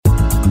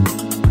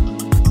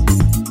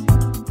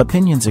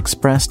Opinions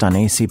expressed on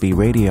ACB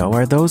Radio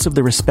are those of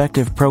the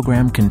respective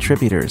program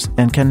contributors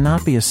and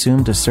cannot be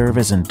assumed to serve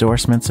as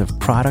endorsements of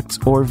products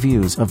or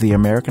views of the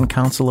American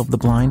Council of the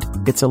Blind,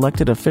 its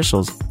elected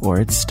officials, or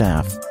its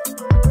staff.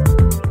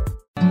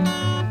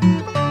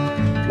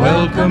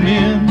 Welcome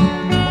in,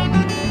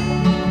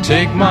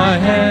 take my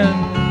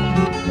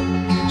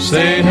hand,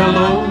 say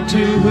hello to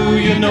who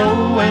you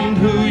know and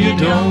who you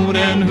don't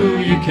and who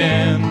you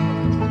can.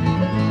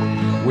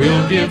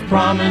 We'll give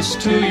promise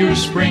to your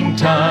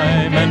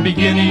springtime and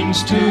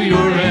beginnings to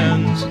your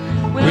ends.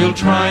 We'll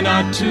try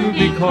not to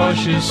be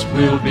cautious,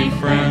 we'll be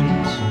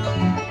friends.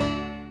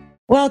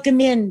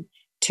 Welcome in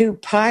to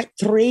part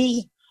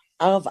 3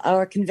 of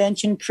our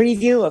convention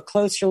preview, a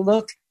closer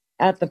look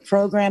at the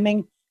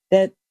programming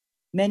that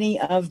many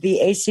of the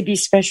ACB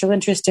special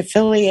interest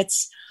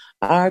affiliates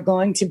are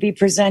going to be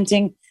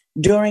presenting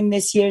during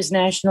this year's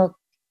national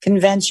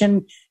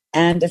convention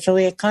and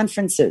affiliate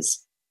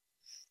conferences.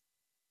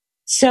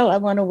 So I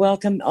want to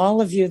welcome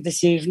all of you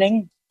this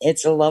evening.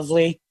 It's a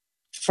lovely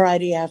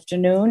Friday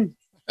afternoon,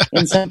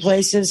 in some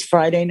places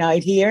Friday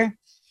night here.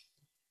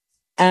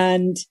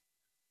 And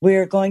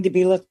we're going to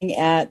be looking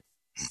at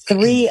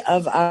 3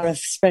 of our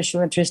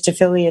special interest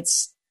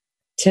affiliates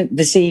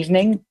this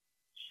evening.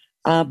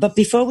 But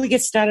before we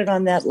get started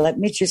on that, let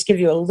me just give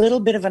you a little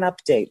bit of an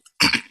update.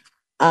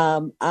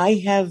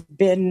 I have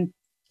been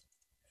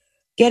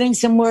getting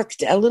a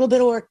little bit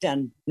of work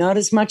done. Not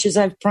as much as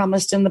I've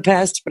promised in the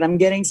past, but I'm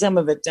getting some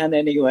of it done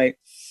anyway.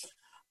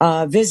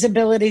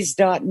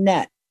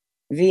 Visabilities.net,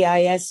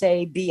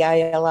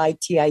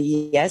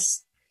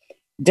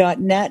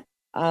 VISABILITIES.net.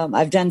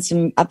 I've done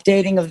some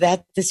updating of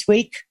that this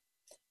week.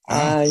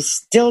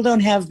 Still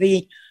don't have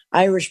the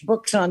Irish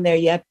books on there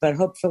yet, but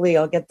hopefully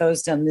I'll get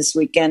those done this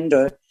weekend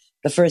or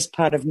the first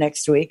part of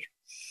next week.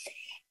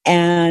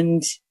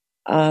 And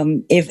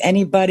if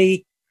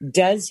anybody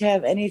does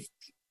have any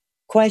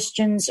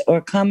questions or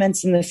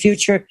comments in the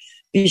future,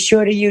 be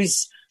sure to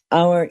use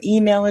our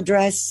email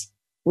address,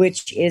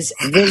 which is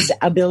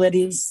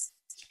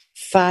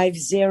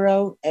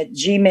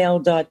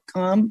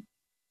visabilities50@gmail.com.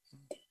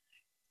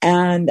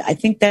 And I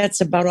think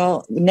that's about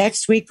all.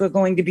 Next week, we're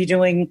going to be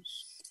doing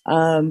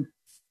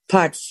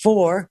part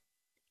 4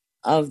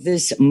 of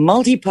this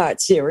multi-part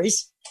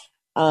series.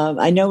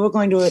 I know we're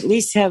going to at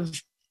least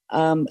have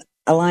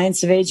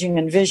Alliance of Aging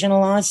and Vision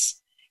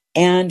Loss,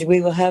 and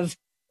we will have,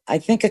 I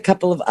think, a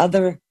couple of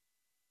other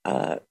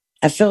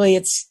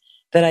affiliates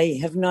that I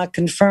have not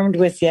confirmed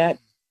with yet.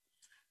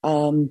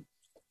 And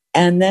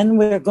then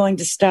we're going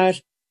to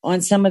start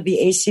on some of the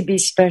ACB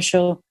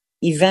special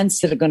events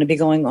that are going to be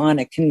going on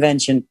at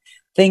convention.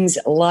 Things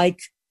like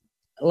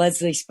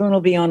Leslie Spoon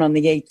will be on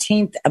the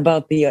 18th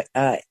about the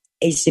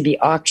ACB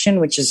auction,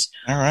 which is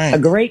a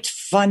great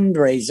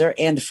fundraiser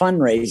and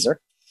fundraiser.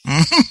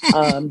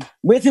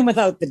 With and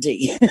without the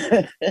D.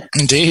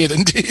 Indeed.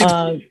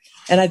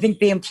 And I think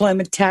the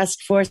Employment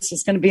Task Force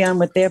is going to be on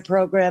with their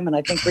program, and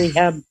I think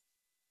the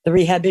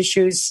Rehab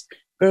Issues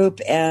group,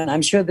 and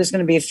I'm sure there's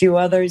going to be a few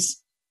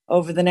others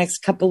over the next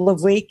couple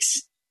of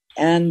weeks.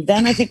 And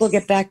then I think we'll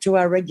get back to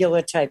our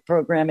regular type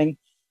programming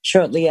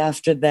shortly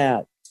after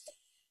that.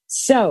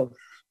 So,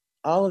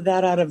 all of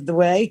that out of the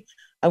way,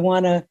 I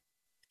want to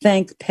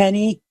thank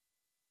Penny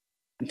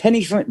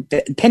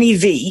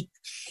V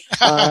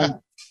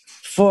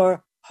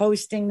for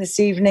hosting this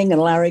evening,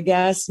 and Larry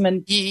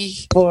Gassman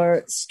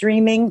for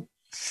streaming,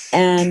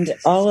 and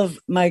all of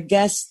my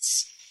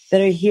guests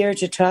that are here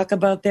to talk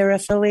about their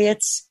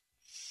affiliates.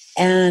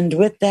 And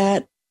with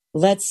that,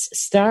 let's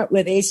start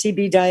with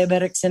ACB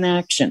Diabetics in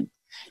Action.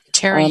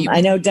 Terry, I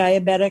know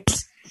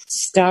Diabetics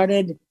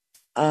started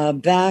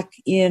back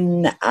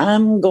in,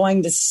 I'm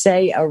going to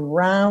say,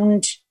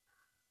 around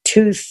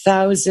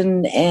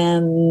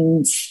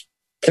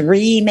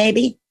 2003,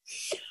 maybe.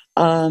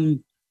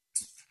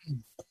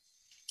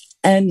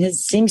 And it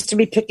seems to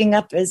be picking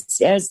up as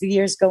the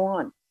years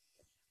go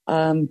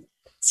on.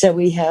 So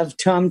we have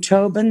Tom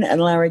Tobin and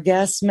Larry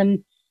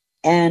Gassman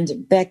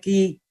and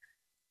Becky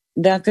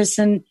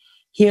Dunkerson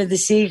here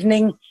this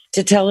evening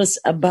to tell us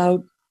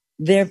about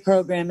their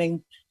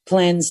programming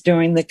plans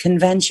during the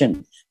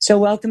convention. So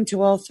welcome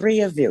to all 3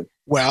 of you.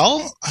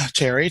 Well,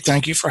 Terry,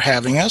 thank you for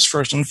having us,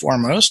 first and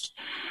foremost.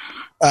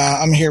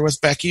 I'm here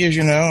with Becky, as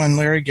you know, and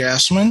Larry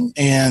Gassman,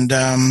 and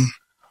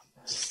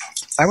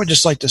I would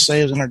just like to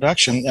say as an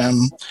introduction,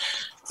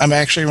 I'm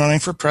actually running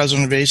for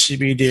president of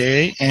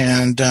ACBDA,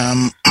 and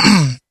I'm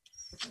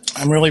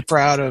really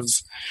proud of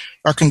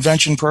our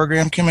convention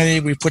program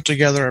committee. We put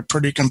together a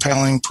pretty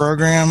compelling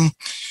program.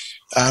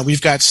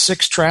 We've got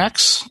 6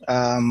 tracks,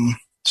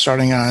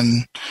 starting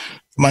on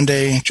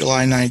Monday,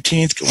 July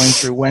 19th, going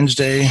through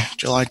Wednesday,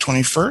 July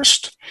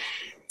 21st.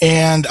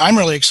 And I'm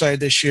really excited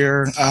this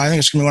year. I think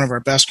it's going to be one of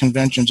our best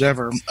conventions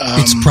ever.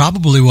 It's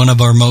probably one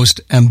of our most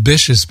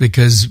ambitious,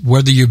 because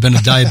whether you've been a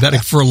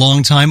diabetic for a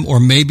long time, or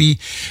maybe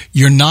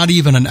you're not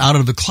even an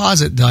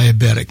out-of-the-closet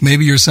diabetic.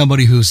 Maybe you're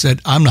somebody who said,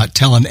 I'm not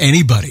telling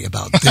anybody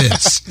about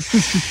this.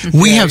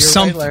 We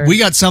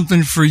got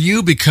something for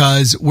you,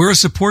 because we're a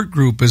support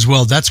group as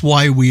well. That's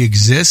why we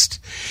exist.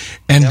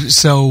 And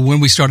so when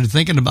we started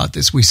thinking about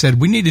this, we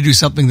said we need to do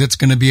something that's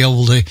going to be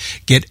able to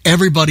get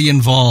everybody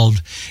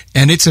involved.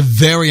 And it's a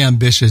very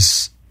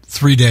ambitious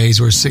 3 days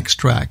or 6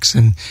 tracks,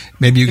 and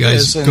maybe you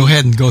guys go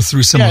ahead and go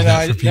through some of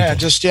that for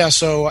people.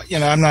 So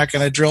I'm not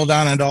going to drill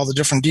down into all the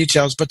different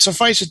details, but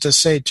suffice it to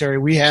say, Terry,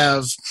 we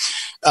have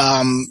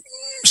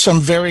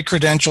some very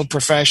credentialed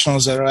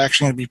professionals that are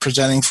actually going to be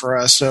presenting for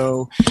us.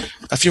 So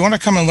if you want to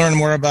come and learn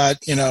more about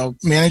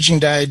managing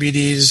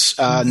diabetes,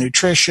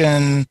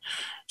 nutrition,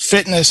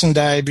 fitness and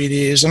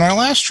diabetes, and our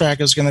last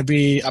track is going to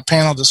be a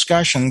panel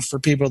discussion for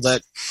people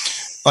that,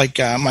 like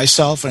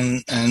myself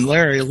and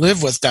Larry,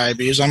 live with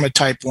diabetes. I'm a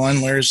type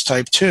 1, Larry's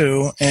type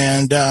 2,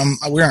 and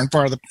we aren't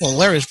part of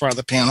Larry's part of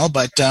the panel,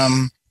 but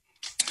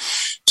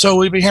so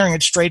we'll be hearing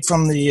it straight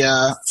from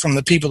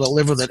the people that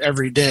live with it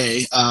every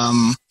day.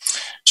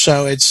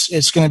 So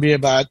it's going to be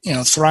about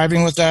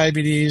thriving with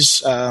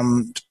diabetes,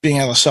 being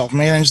able to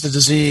self-manage the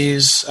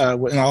disease,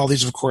 and all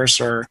these, of course,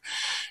 are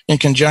in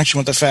conjunction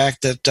with the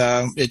fact that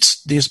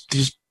it's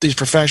these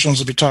professionals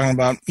will be talking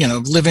about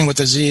living with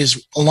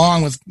disease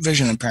along with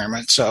vision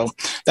impairment. So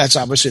that's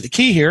obviously the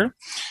key here.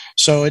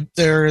 So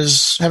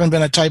haven't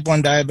been a type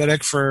 1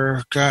 diabetic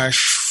for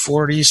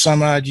 40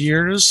 some odd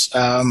years.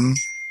 A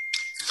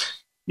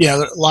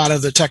lot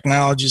of the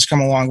technologies come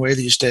a long way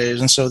these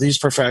days, and so these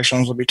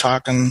professionals will be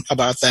talking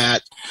about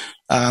that.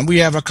 We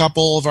have a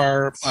couple of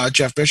our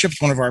Jeff Bishop's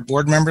one of our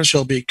board members.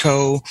 He'll be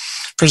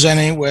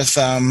co-presenting with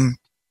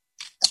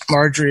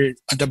Marjorie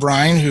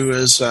DeBrine, who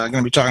is going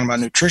to be talking about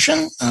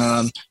nutrition.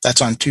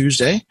 That's on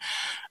Tuesday.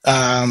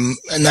 And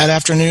that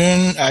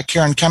afternoon,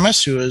 Karen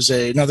Kemmis, who is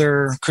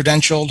another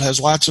credentialed,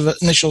 has lots of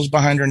initials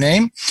behind her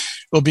name,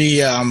 will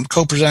be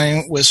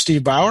co-presenting with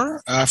Steve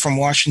Bauer from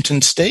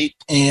Washington State,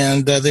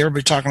 and they will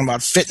be talking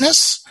about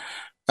fitness.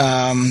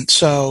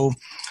 So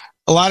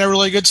a lot of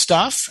really good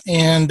stuff,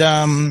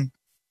 and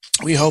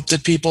we hope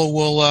that people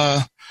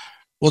will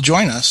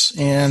join us.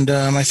 And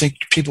I think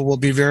people will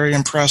be very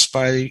impressed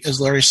by, as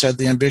Larry said,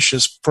 the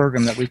ambitious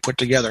program that we put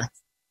together.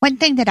 One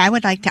thing that I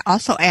would like to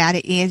also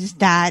add is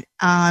that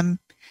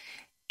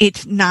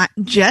it's not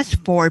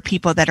just for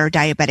people that are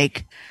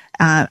diabetic.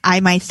 I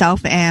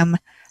myself am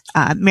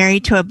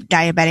married to a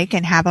diabetic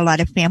and have a lot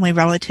of family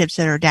relatives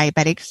that are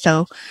diabetic.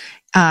 So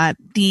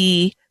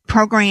the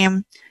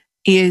program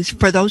is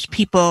for those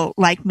people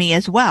like me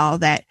as well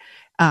that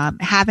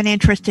have an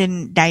interest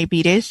in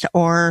diabetes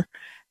or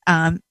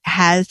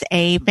has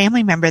a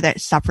family member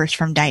that suffers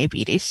from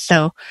diabetes.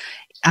 So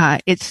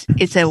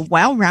it's a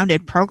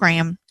well-rounded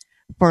program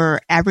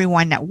for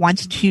everyone that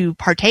wants to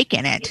partake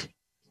in it.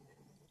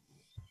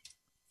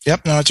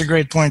 Yep, no, it's a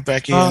great point,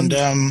 Becky. And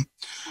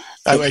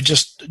I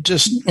just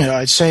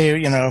I'd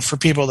say, for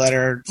people that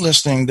are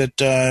listening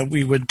that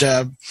we would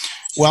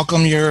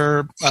welcome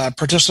your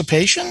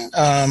participation.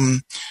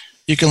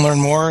 You can learn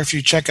more if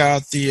you check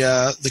out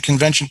the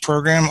convention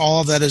program.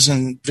 All of that is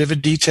in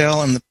vivid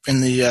detail in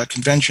the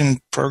convention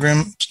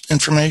program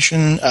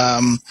information.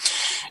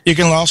 You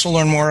can also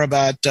learn more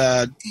about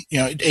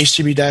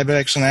ACB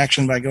Diabetics in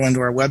Action by going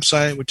to our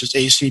website, which is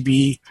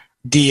acbda.org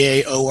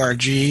or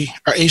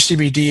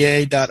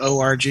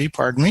acbda.org.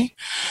 Pardon me.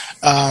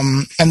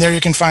 And there you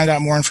can find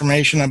out more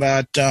information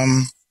about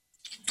our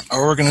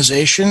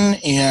organization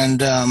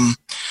and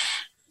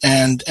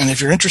if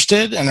you're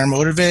interested and are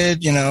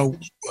motivated,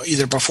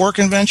 either before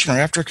convention or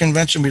after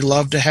convention, we'd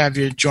love to have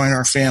you join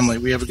our family.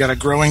 We have got a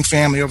growing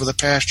family over the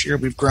past year.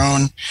 We've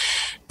grown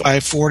by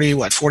 40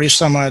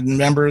 some odd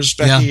members,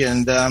 Becky. Yeah.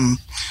 And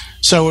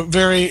so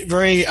very,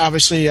 very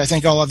obviously, I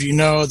think all of you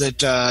know that,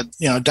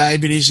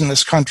 diabetes in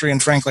this country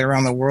and frankly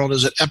around the world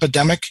is at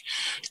epidemic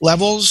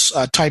levels,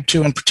 type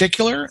 2 in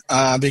particular,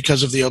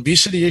 because of the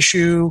obesity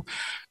issue.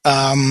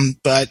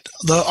 But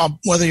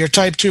whether you're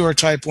type 2 or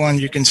type 1,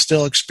 you can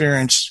still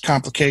experience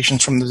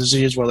complications from the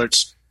disease, whether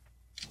it's,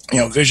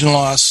 vision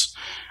loss,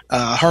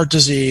 heart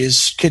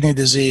disease, kidney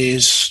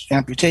disease,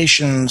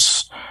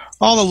 amputations,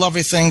 all the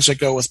lovely things that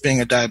go with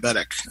being a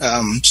diabetic.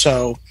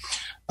 So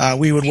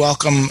we would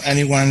welcome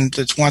anyone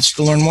that wants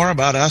to learn more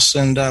about us,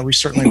 and we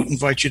certainly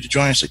invite you to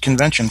join us at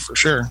convention for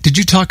sure. Did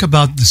you talk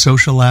about the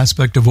social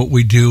aspect of what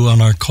we do on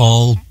our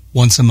call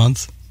once a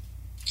month?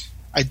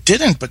 I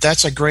didn't, but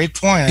that's a great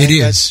point. It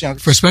is,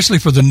 especially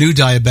for the new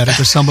diabetic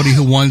or somebody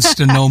who wants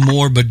to know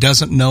more but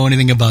doesn't know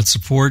anything about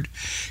support.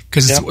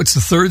 Because it's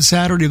the third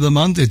Saturday of the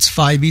month. It's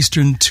 5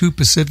 Eastern, 2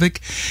 Pacific,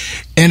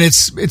 and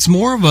it's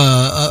more of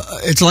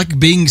it's like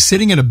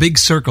sitting in a big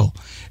circle.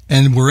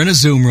 And we're in a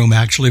Zoom room,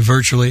 actually,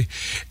 virtually,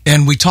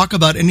 and we talk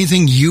about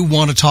anything you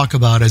want to talk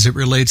about as it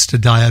relates to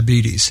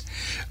diabetes.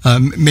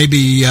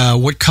 Maybe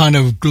what kind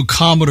of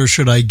glucometer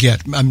should I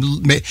get? I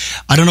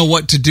don't know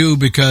what to do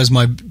because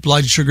my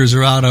blood sugars are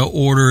are out of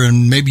order,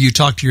 and maybe you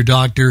talk to your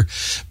doctor,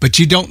 but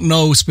you don't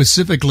know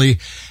specifically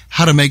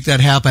how to make that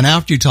happen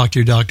after you talk to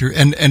your doctor.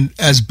 And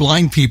as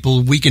blind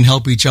people, we can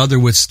help each other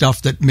with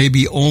stuff that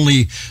maybe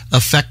only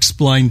affects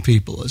blind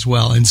people as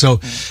well. And so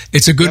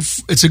it's a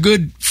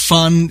good,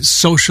 fun,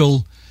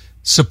 social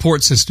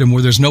support system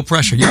where there's no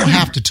pressure. You don't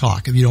have to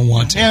talk if you don't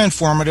want to. And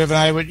informative. And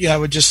I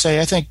would just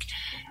say, I think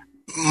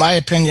my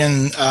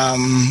opinion,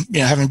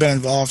 having been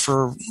involved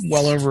for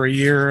well over a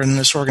year in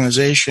this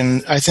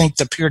organization, I think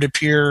the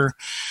peer-to-peer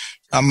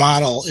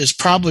model is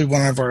probably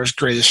one of our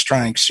greatest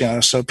strengths.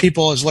 So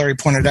people, as Larry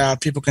pointed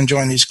out, people can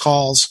join these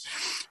calls,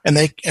 and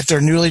if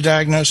they're newly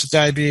diagnosed with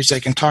diabetes, they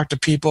can talk to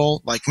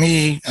people like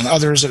me and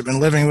others that have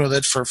been living with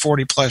it for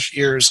 40 plus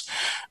years.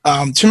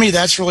 To me,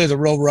 that's really the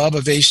real rub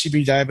of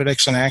ACB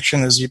Diabetics in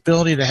Action, is the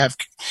ability to have,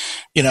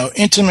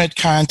 intimate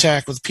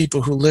contact with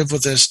people who live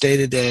with this day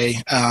to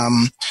day,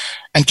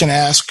 and can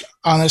ask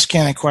honest,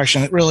 candid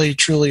question. It really,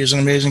 truly is an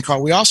amazing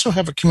call. We also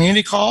have a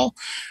community call,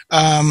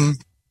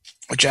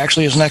 which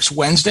actually is next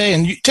Wednesday,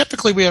 and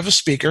typically we have a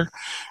speaker.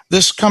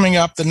 This coming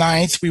up, the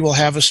 9th, we will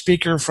have a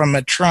speaker from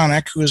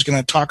Medtronic who is going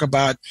to talk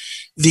about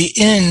the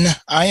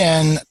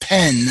IN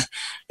pen.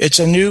 It's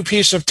a new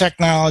piece of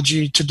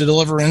technology to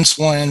deliver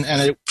insulin,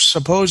 and it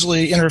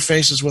supposedly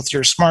interfaces with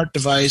your smart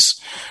device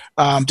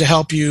to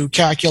help you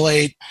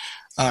calculate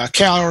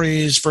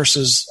calories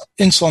versus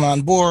insulin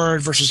on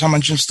board versus how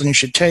much insulin you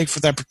should take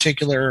for that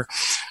particular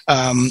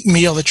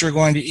meal that you're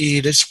going to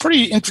eat. It's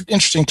pretty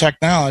interesting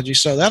technology,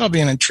 so that'll be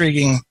an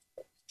intriguing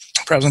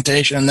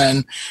presentation. And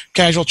then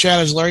casual chat,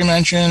 as Larry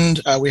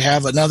mentioned, we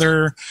have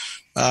another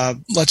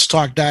Let's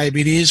Talk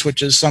Diabetes,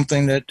 which is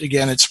something that,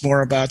 again, it's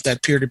more about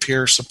that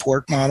peer-to-peer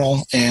support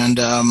model. And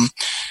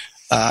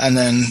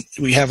then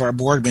we have our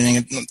board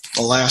meeting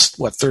the last,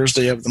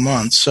 Thursday of the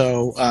month.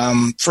 So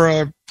for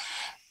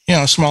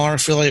a smaller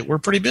affiliate, we're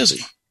pretty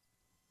busy.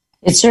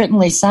 It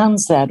certainly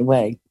sounds that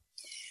way.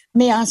 Let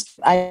me ask,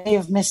 I may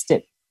have missed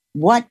it.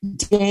 What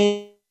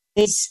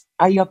days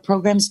are your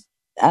programs?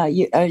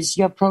 Is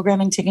your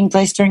programming taking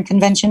place during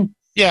convention?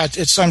 Yeah,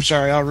 I'm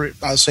sorry.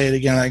 I'll say it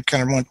again. I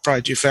kind of went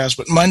probably too fast.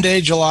 But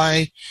Monday,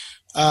 July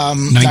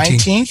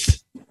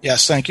 19th.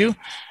 Yes, thank you.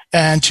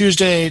 And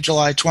Tuesday,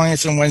 July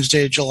 20th, and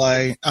Wednesday,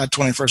 July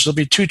 21st. There'll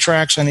be 2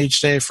 tracks on each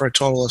day for a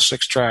total of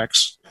 6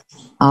 tracks.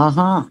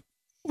 Uh-huh.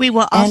 We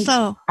will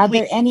also... Are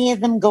there any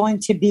of them going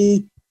to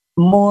be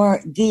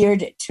more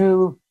geared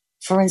to,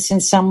 for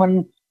instance,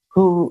 someone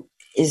who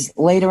is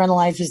later in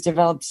life has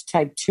developed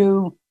type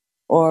 2,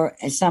 or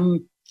are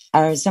some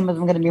of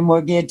them going to be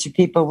more geared to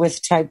people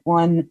with type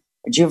 1,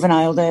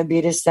 juvenile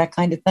diabetes, that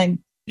kind of thing?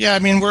 Yeah, I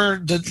mean, we're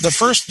the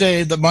first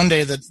day, the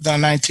Monday, the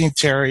 19th,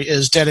 Terry,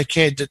 is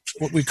dedicated to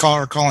what we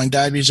are calling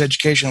Diabetes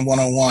Education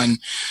 101.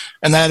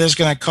 And that is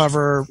going to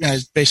cover,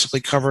 it's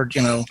basically covered,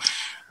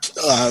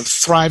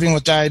 thriving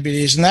with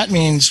diabetes. And that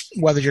means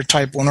whether you're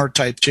type 1 or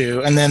type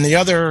 2. And then the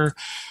other,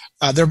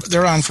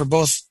 they're on for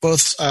both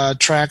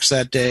tracks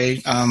that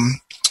day.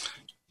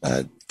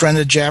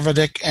 Brenda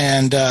Javodik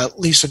and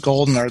Lisa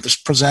Golden are the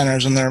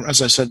presenters, and they're,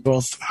 as I said,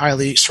 both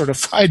highly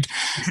certified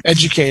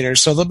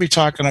educators. So they'll be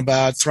talking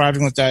about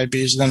thriving with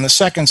diabetes. And then the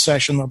second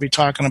session, they'll be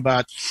talking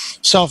about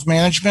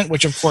self-management,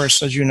 which, of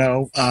course, as you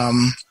know,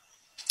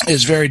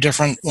 is very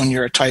different when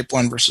you're a type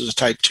 1 versus a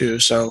type 2.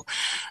 So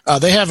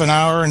they have an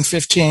hour and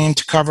 15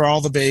 to cover all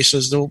the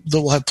bases.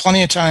 They'll have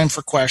plenty of time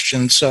for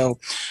questions. So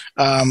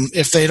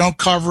if they don't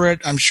cover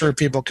it, I'm sure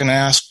people can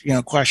ask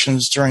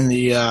questions during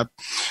the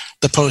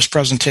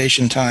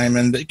post-presentation time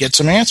and get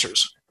some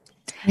answers.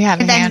 We have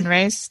a hand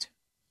raised.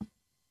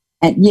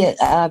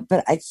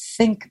 But I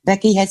think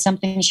Becky had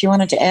something she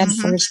wanted to add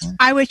first.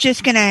 I was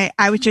just gonna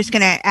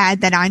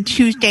add that on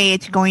Tuesday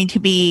it's going to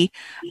be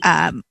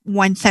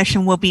one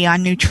session will be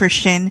on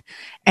nutrition,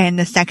 and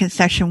the second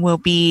session will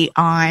be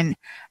on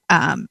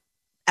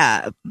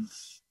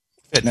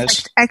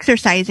fitness,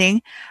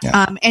 exercising.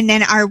 Yeah. And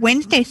then our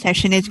Wednesday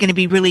session is going to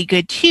be really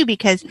good too,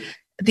 because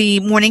the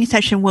morning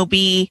session will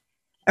be,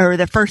 or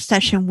the first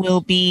session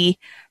will be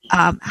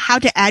how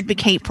to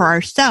advocate for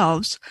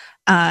ourselves.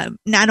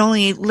 Not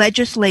only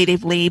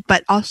legislatively,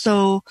 but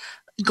also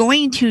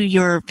going to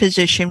your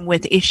physician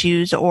with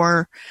issues,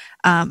 or,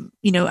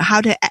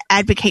 how to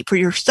advocate for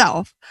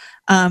yourself.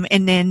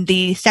 And then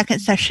the second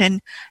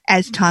session,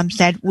 as Tom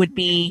said, would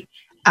be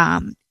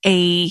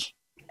a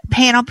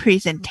panel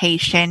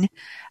presentation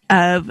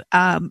of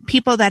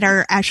people that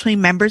are actually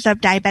members of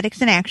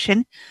Diabetics in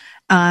Action.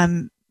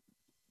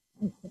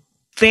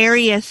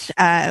 Various,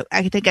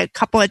 I think a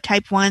couple of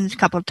type 1s, a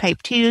couple of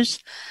type 2s.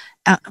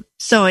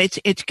 So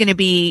it's going to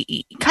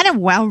be kind of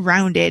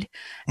well-rounded.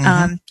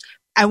 I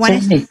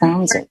want to say,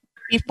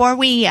 before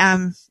we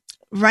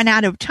run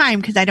out of time,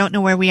 because I don't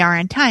know where we are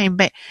on time,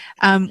 but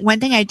one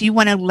thing I do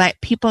want to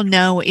let people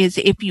know is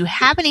if you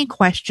have any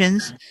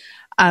questions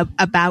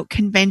about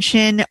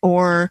convention,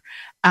 or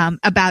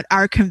about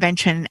our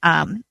convention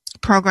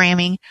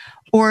programming,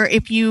 or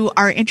if you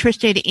are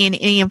interested in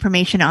any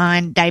information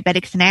on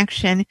Diabetics in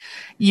Action,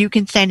 you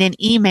can send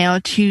an email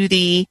to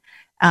the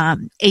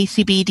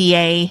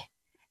ACBDA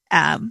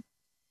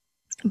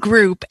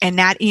group, and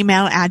that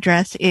email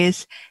address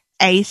is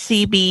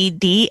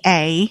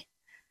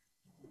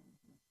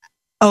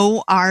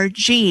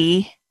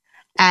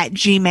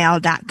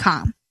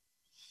acbdaorg@gmail.com.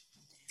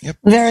 Yep.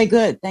 Very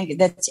good. Thank you.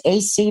 That's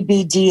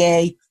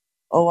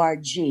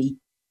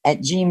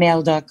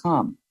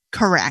acbdaorg@gmail.com.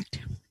 Correct.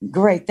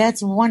 Great.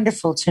 That's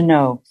wonderful to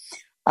know.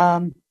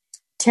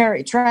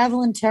 Terry,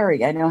 Traveling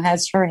Terry, I know,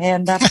 has her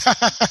hand up.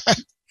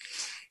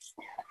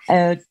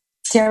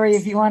 Terry,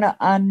 if you want to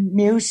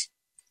unmute.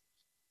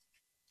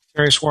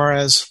 Terry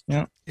Suarez.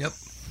 Yeah. Yep.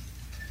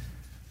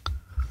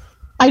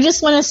 I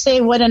just want to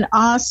say what an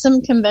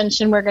awesome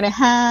convention we're going to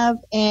have,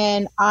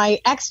 and I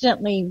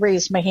accidentally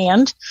raised my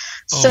hand.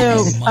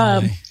 So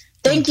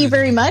thank you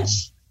very much.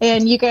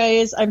 And you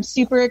guys, I'm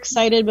super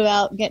excited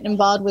about getting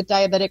involved with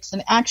Diabetics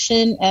in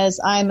Action, as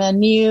I'm a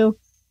new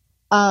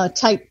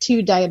type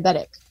 2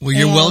 diabetic. Well,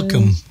 you're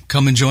welcome.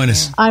 Come and join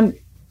us. I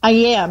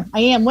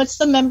am. What's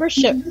the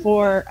membership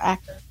for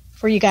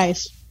you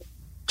guys?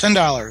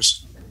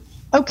 $10.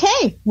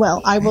 Okay.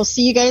 Well, I will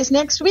see you guys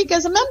next week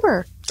as a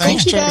member.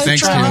 Thanks, you guys.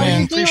 Thanks, for all Terry.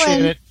 you're Appreciate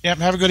doing. it. Yep.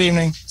 Have a good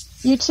evening.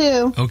 You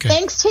too. Okay.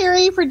 Thanks,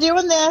 Terry, for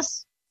doing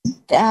this.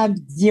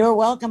 You're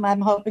welcome. I'm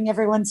hoping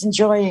everyone's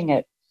enjoying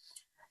it.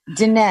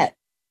 Danette,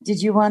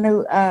 did you want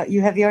to,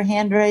 you have your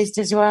hand raised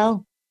as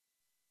well?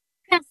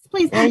 Yes,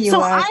 please. There you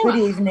are. Good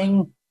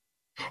evening.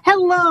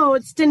 Hello,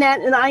 it's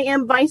Danette, and I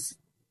am Vice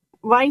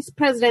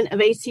President of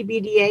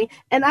ACBDA.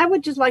 And I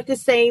would just like to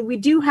say we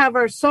do have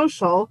our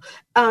social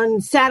on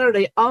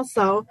Saturday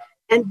also.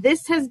 And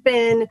this has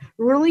been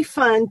really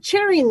fun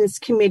chairing this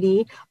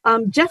committee.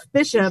 Jeff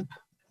Bishop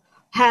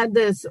had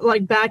this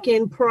back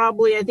in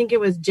probably, I think it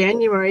was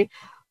January.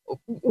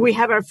 We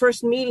have our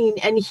first meeting,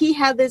 and he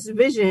had this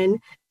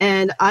vision,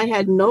 and I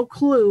had no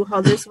clue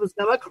how this was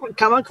going to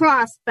come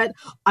across, but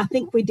I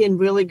think we did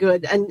really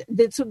good. And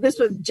this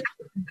was Jeff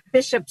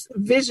Bishop's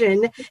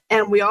vision,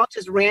 and we all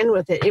just ran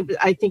with it.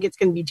 I think it's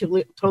going to be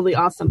totally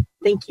awesome.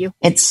 Thank you.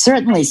 It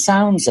certainly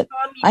sounds it.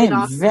 I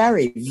am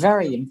very,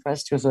 very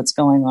impressed with what's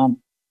going on.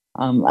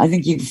 I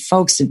think you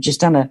folks have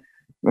just done a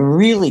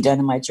really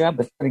dynamite job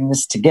with putting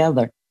this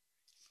together.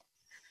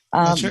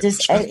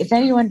 If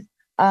anyone...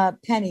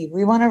 Penny,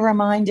 we want to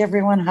remind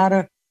everyone how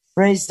to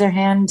raise their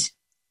hand.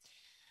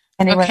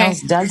 Anyone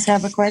else does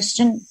have a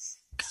question?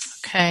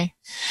 Okay.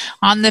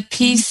 On the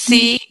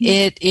PC,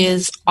 it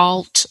is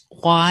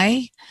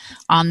Alt-Y.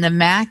 On the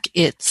Mac,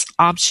 it's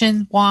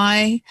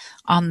Option-Y.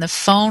 On the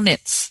phone,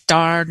 it's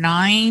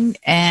 *9.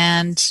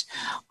 And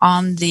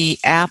on the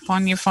app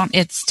on your phone,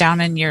 it's down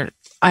in your...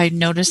 I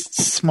noticed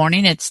this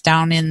morning it's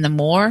down in the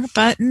More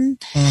button,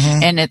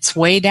 and it's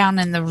way down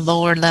in the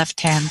lower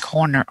left-hand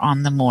corner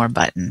on the More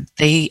button.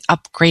 They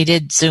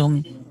upgraded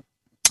Zoom.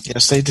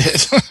 Yes, they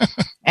did.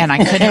 And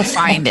I couldn't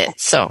find it,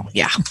 so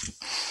yeah.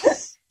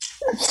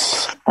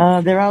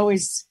 What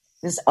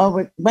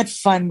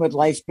fun would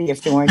life be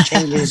if there weren't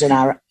changes in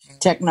our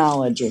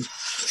technology?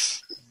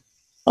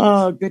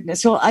 Oh,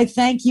 goodness. Well, I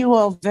thank you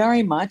all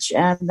very much,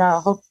 and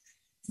hope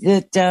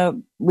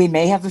that we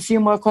may have a few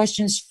more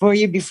questions for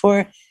you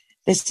before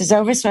this is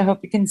over, so I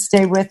hope you can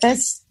stay with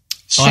us.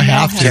 Oh, I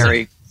have to.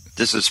 Terry,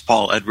 this is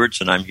Paul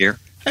Edwards, and I'm here.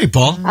 Hey,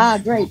 Paul.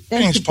 Great.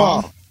 Thanks, you,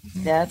 Paul.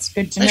 That's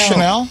good to know.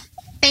 Chanel.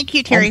 Thank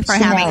you, Terry, for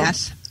having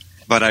us.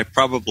 But I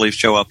probably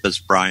show up as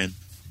Brian.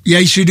 Yeah,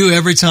 you should do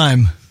every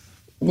time.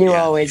 You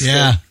always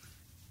do.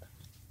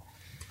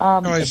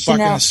 Always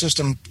bucking the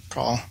system,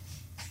 Paul.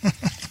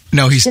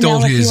 No, he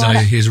stole his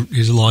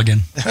login.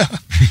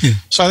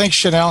 So I think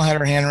Chanel had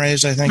her hand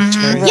raised, I think,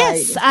 Terry. Right.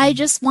 Yes, I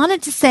just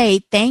wanted to say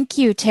thank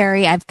you,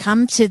 Terry. I've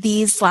come to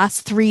these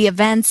last 3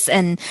 events,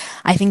 and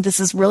I think this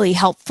is really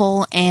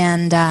helpful,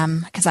 and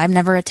because I've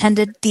never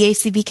attended the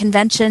ACB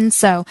convention.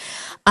 So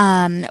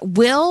and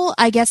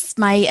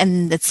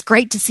it's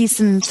great to see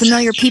some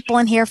familiar people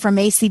in here from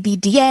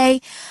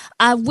ACBDA.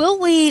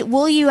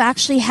 Will you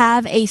actually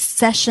have a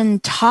session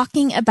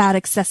talking about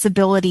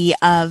accessibility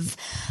of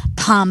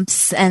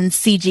pumps and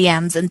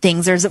CGMs and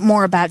things, or is it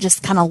more about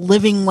just kind of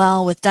living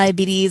well with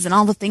diabetes and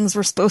all the things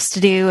we're supposed to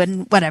do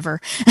and whatever?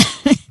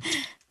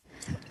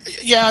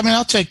 Yeah, I mean,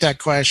 I'll take that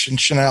question,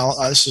 Chanel.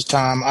 This is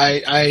Tom.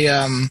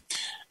 I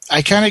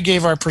kind of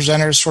gave our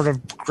presenters sort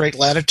of great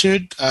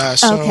latitude,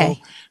 so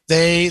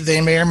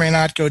they may or may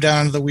not go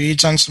down to the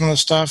weeds on some of the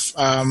stuff.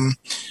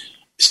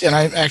 And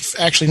I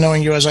actually,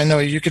 knowing you as I know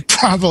you, could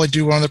probably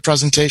do one of the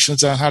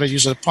presentations on how to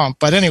use a pump.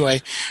 But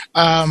anyway,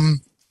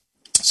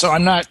 so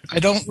I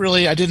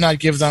did not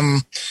give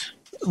them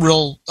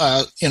real,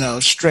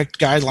 strict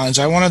guidelines.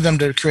 I wanted them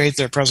to create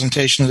their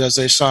presentations as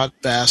they saw it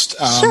best.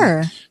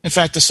 Sure. In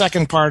fact, the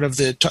second part of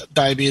the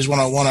Diabetes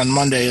 101 on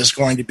Monday is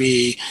going to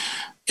be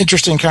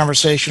interesting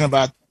conversation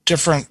about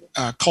different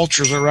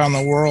cultures around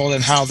the world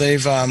and how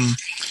they've,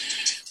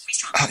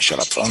 shut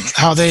up, phone,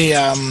 how they,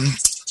 have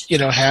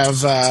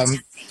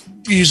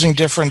using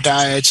different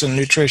diets and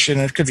nutrition.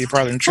 It could be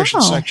part of the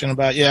nutrition section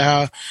about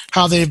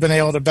how they've been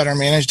able to better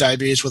manage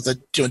diabetes with a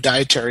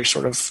dietary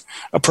sort of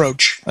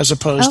approach as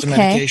opposed to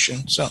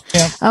medication. So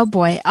Oh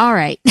boy! All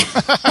right,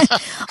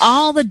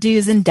 all the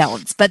do's and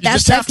don'ts. But you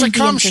just have to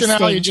come,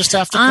 Chanel. You just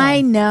have to come.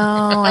 I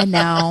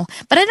know,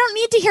 but I don't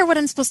need to hear what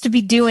I'm supposed to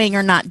be doing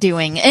or not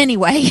doing.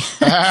 Anyway,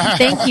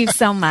 thank you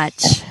so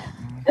much.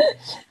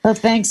 Well,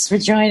 thanks for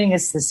joining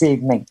us this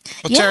evening.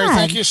 Well, Terry,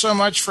 thank you so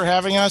much for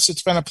having us.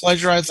 It's been a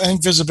pleasure. I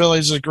think visibility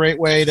is a great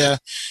way to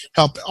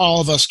help all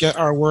of us get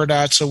our word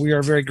out. So we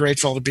are very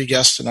grateful to be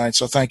guests tonight.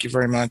 So thank you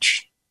very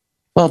much.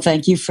 Well,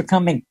 thank you for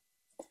coming.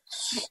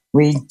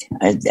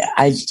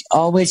 I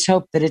always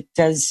hope that it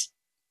does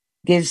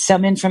give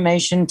some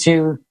information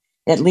to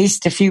at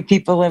least a few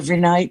people every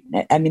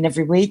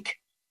week.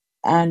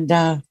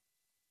 And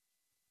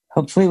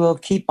hopefully we'll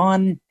keep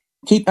on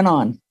keeping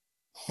on.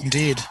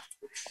 Indeed.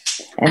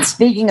 And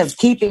speaking of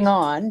keeping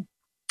on,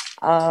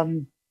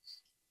 I'm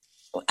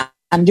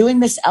doing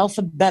this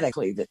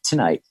alphabetically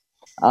tonight,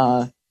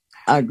 our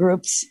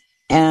groups.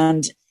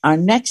 And our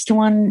next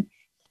one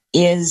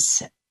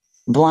is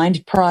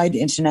Blind Pride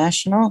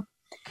International,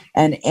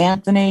 and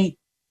Anthony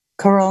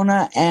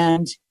Corona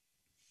and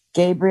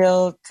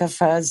Gabriel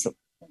Cafaz.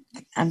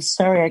 I'm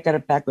sorry, I got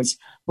it backwards.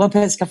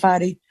 Lopez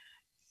Cafati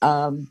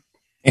are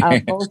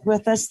both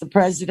with us, the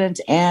president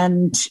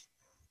and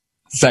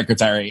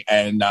secretary.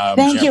 And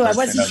thank you. I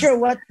wasn't sure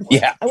what.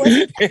 Yeah, I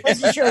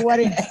wasn't sure what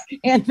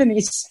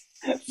Anthony's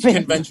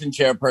convention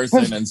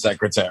chairperson and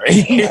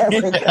secretary. There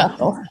we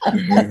go.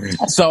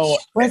 So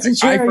wasn't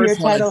sure of your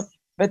title,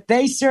 but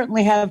they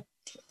certainly have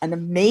an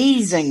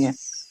amazing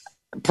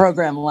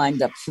program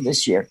lined up for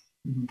this year.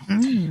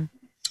 Mm-hmm.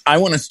 I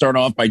want to start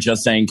off by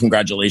just saying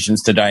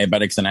congratulations to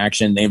Diabetics in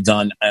Action. They've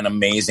done an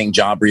amazing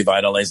job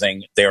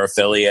revitalizing their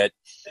affiliate.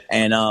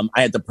 And I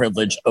had the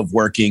privilege of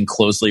working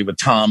closely with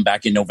Tom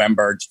back in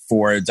November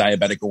for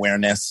diabetic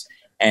awareness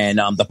and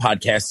the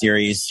podcast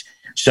series.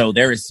 So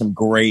there is some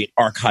great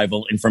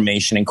archival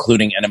information,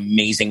 including an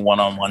amazing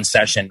one-on-one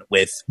session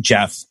with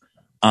Jeff,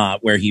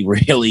 where he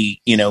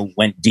really,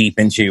 went deep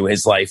into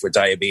his life with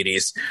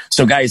diabetes.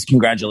 So guys,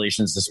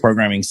 congratulations. This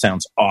programming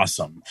sounds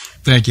awesome.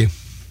 Thank you.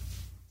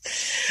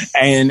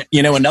 And,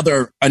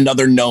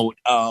 another note,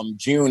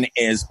 June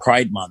is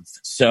Pride Month.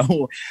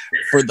 So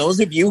for those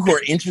of you who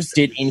are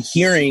interested in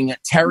hearing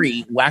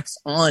Terry wax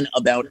on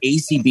about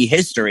ACB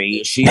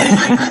history, she's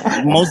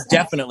most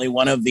definitely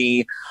one of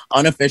the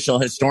unofficial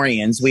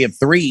historians. We have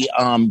three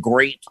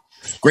great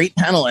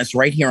panelists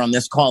right here on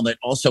this call that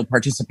also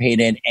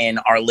participated in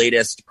our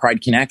latest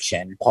Pride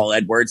Connection. Paul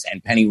Edwards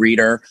and Penny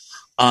Reeder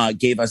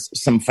gave us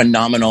some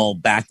phenomenal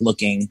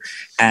backlooking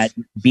at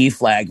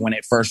B-Flag when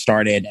it first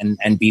started and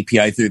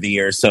BPI through the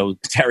years. So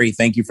Terry,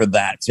 thank you for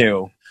that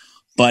too.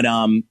 But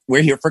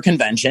we're here for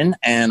convention,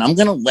 and I'm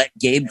going to let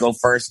Gabe go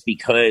first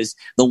because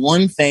the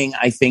one thing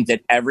I think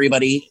that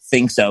everybody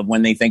thinks of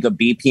when they think of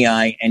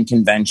BPI and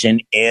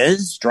convention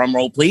is, drum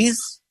roll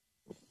please.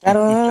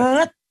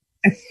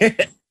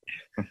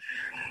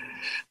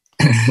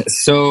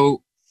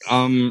 So,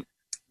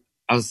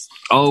 as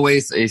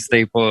always, a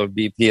staple of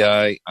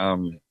BPI.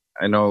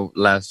 I know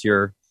last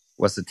year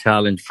was a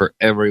challenge for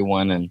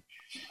everyone and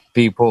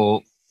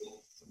people.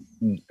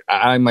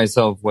 I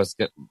myself was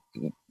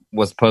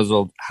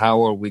puzzled.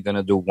 How are we going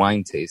to do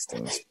wine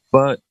tastings?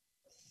 But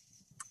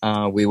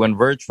we went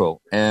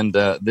virtual, and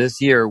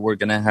this year we're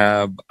going to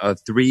have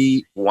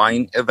 3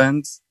 wine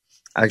events.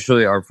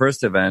 Actually, our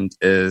first event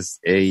is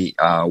a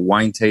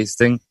wine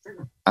tasting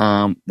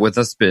with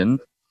a spin.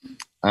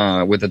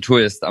 With a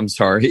twist, I'm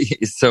sorry.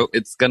 So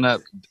it's gonna,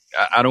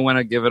 I don't want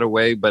to give it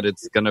away, but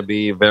it's gonna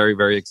be very,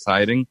 very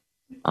exciting.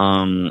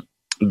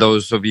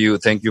 Those of you,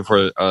 thank you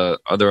for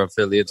other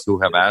affiliates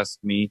who have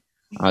asked me,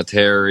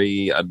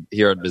 Terry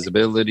here at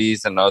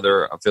Visibilities and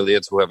other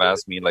affiliates who have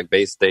asked me, like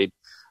Bay State,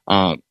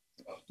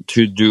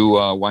 to do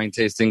wine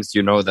tastings.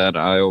 You know that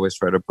I always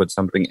try to put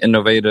something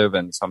innovative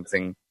and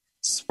something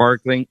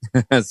sparkling.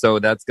 So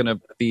that's gonna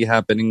be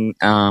happening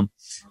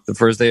the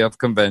first day of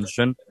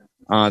convention.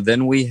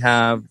 Then we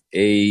have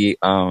a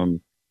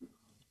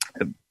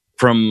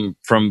from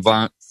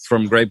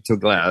grape to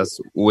glass,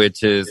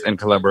 which is in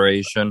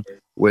collaboration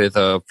with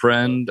a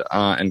friend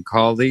and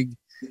colleague,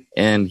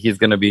 and he's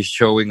going to be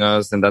showing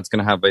us, and that's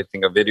going to have, I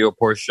think, a video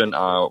portion.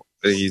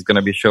 He's going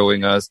to be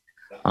showing us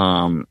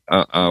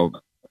a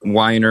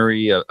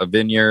winery, a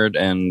vineyard,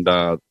 and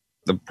the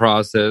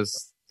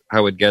process,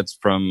 how it gets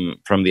from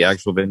the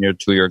actual vineyard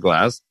to your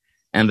glass.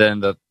 And then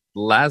the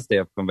last day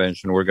of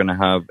convention, we're going to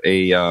have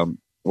a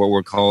what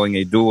we're calling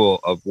a duel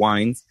of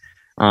wines.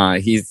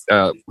 Hobie's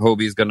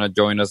going to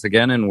join us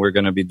again, and we're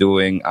going to be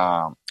doing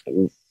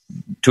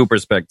 2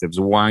 perspectives,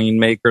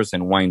 winemakers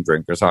and wine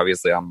drinkers.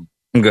 Obviously, I'm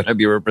going to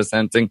be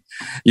representing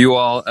you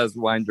all as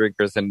wine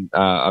drinkers, and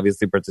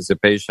obviously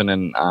participation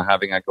and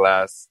having a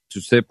glass to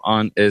sip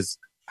on is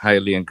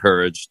highly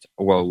encouraged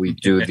while we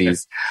do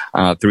these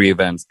 3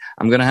 events.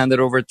 I'm going to hand it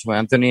over to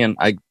Anthony, and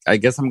I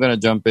guess I'm going to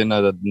jump in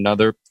at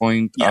another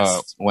point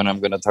when I'm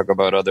going to talk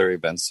about other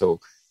events. So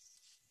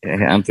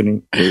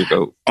Anthony, here you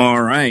go.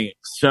 All right.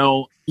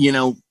 So,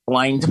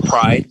 Blind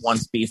Pride,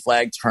 Once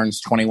B-Flag,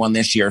 turns 21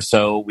 this year.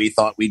 So we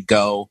thought we'd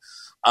go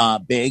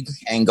big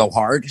and go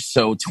hard.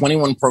 So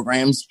 21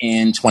 programs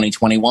in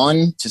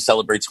 2021 to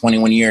celebrate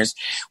 21 years.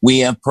 We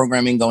have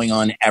programming going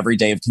on every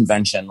day of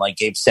convention. Like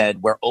Gabe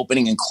said, we're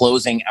opening and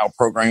closing our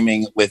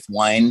programming with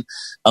wine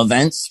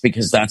events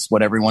because that's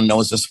what everyone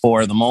knows us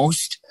for the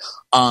most.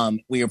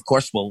 We, of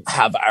course, will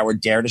have our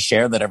Dare to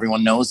Share that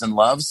everyone knows and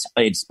loves.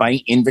 It's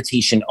by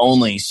invitation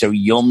only. So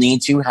you'll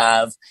need to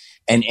have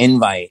an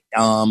invite.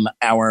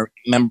 Our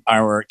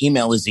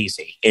email is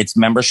easy. It's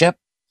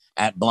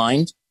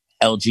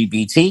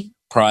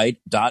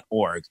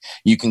membership@blindlgbtpride.org.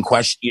 You can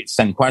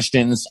send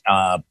questions.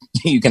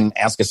 You can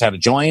ask us how to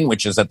join,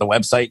 which is at the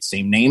website,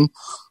 same name.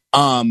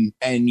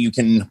 And you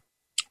can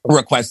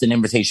request an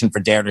invitation for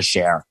Dare to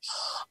Share.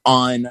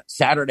 On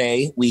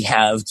Saturday, we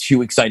have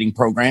two exciting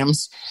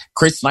programs.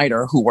 Chris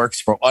Snyder, who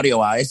works for Audio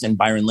Eyes, and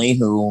Byron Lee,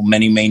 who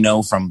many may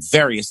know from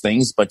various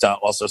things, but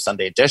also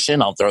Sunday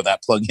Edition. I'll throw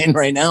that plug in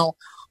right now.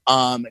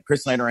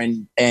 Chris Snyder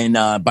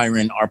and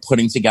Byron are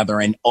putting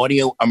together an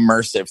audio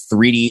immersive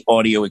 3D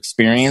audio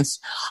experience.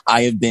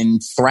 I have been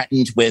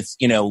threatened with,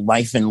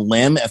 life and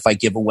limb if I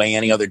give away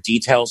any other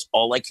details.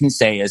 All I can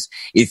say is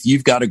if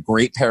you've got a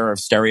great pair of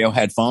stereo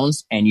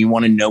headphones and you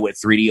want to know what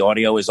 3D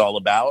audio is all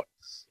about,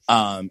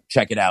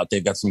 check it out.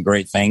 They've got some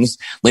great things.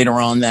 Later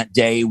on that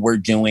day, we're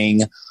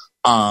doing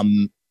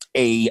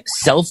a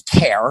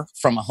self-care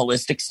from a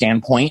holistic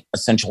standpoint,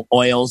 essential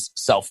oils,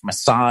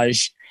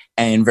 self-massage,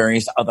 and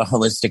various other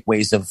holistic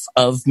ways of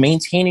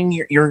maintaining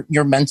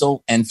your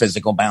mental and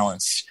physical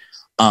balance.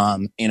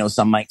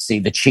 Some might say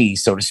the chi,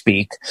 so to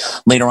speak.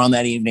 Later on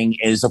that evening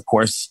is, of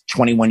course,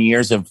 21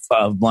 years of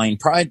Blind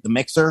Pride, the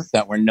mixer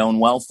that we're known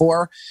well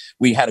for.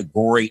 We had a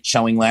great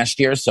showing last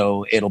year,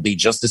 so it'll be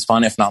just as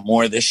fun, if not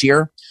more, this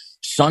year.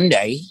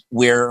 Sunday,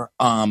 we're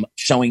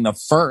showing the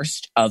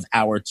first of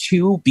our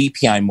two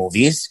BPI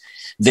movies.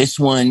 This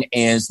one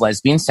is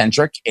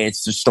lesbian-centric.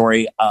 It's the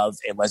story of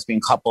a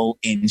lesbian couple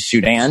in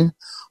Sudan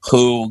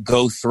who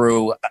go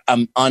through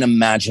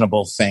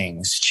unimaginable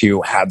things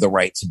to have the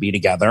right to be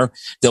together.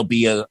 There'll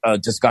be a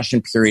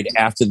discussion period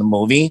after the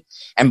movie.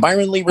 And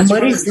Byron Lee returns.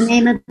 What is the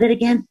name of it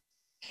again?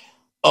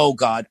 Oh,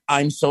 God,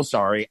 I'm so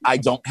sorry. I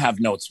don't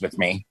have notes with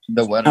me.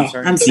 The what? I'm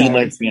sorry? The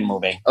lesbian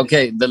movie.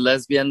 Okay, the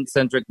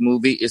lesbian-centric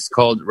movie is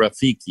called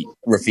Rafiki.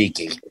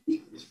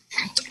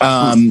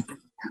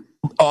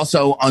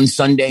 Also, on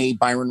Sunday,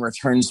 Byron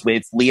returns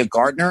with Leah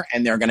Gardner,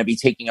 and they're going to be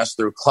taking us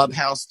through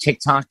Clubhouse,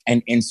 TikTok,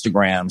 and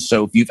Instagram.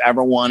 So if you've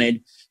ever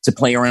wanted to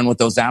play around with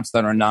those apps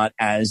that are not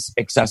as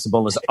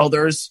accessible as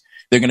others,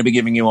 they're going to be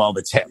giving you all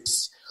the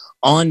tips.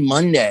 On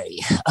Monday,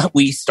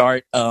 we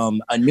start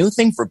a new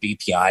thing for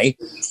BPI.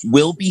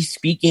 We'll be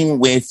speaking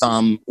with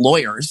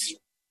lawyers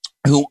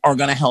who are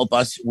going to help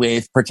us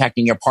with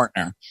protecting your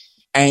partner.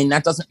 And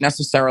that doesn't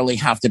necessarily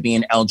have to be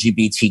an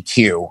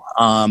LGBTQ.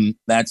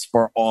 That's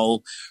for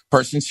all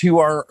persons who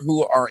are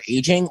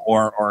aging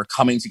or are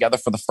coming together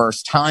for the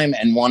first time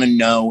and want to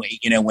know,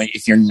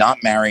 if you're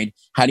not married,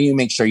 how do you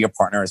make sure your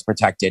partner is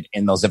protected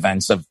in those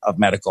events of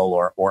medical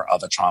or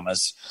other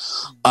traumas?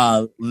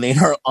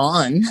 Later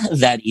on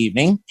that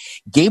evening,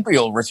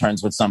 Gabriel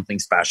returns with something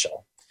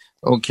special.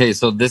 Okay,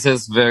 so this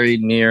is very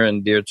near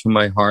and dear to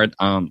my heart.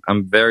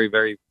 I'm very,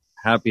 very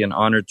happy and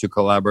honored to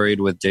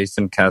collaborate with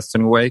Jason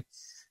Castanway.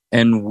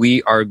 And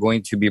we are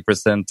going to be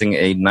presenting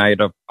a night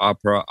of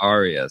opera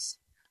arias.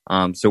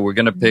 So we're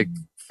going to pick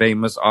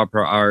famous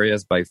opera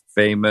arias by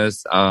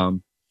famous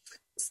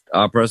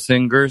opera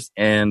singers.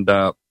 And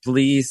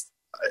please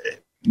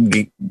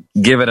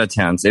give it a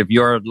chance. If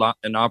you're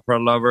an opera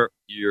lover,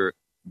 you're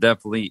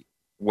definitely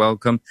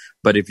welcome.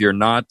 But if you're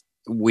not,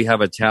 we have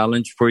a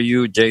challenge for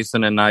you.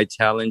 Jason and I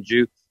challenge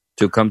you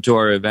to come to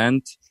our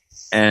event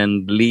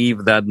and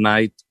leave that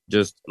night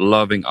just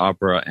loving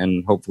opera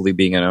and hopefully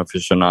being an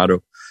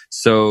aficionado.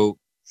 So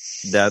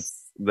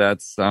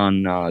that's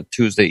on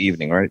Tuesday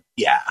evening, right?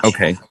 Yeah.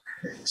 Okay.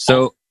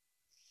 So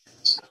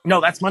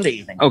no, that's Monday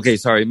evening. Okay,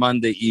 sorry,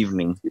 Monday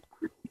evening.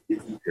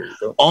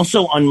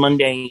 Also on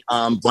Monday,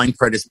 Blind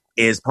Pride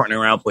is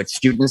partnering up with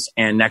students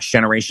and Next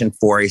Generation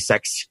for a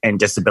sex and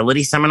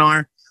disability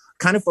seminar,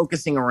 kind of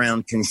focusing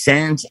around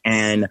consent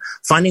and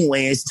finding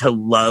ways to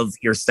love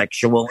your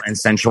sexual and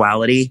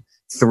sensuality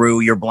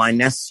through your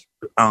blindness,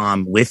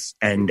 with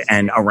and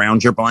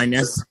around your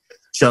blindness.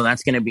 So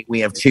that's going to be, we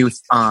have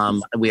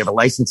a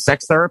licensed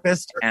sex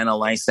therapist and a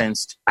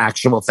licensed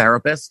actual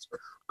therapist.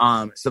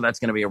 So that's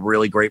going to be a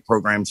really great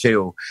program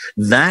too.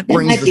 That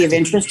might be of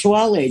interest to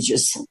all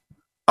ages.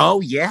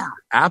 Oh yeah,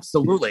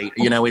 absolutely.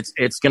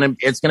 It's going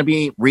to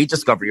be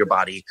rediscover your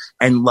body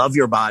and love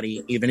your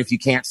body, even if you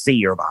can't see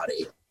your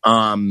body,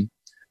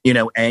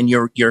 and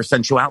your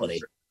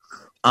sensuality.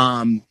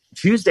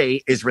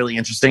 Tuesday is really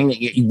interesting.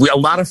 A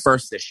lot of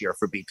firsts this year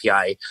for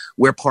BPI.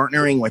 We're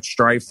partnering with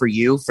Strive for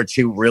You for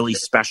two really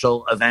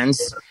special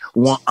events.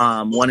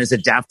 One is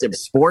adaptive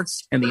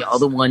sports and the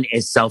other one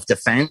is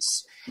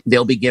self-defense.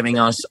 They'll be giving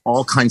us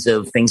all kinds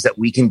of things that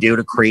we can do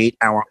to create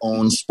our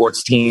own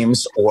sports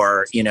teams,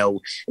 or,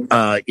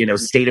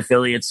 state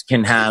affiliates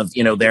can have,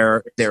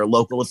 their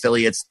local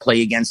affiliates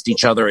play against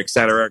each other, et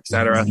cetera, et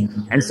cetera.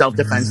 And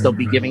self-defense, they'll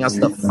be giving us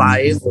the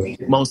 5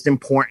 most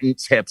important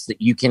tips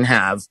that you can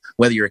have,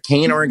 whether you're a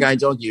cane or a guide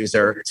dog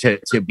user,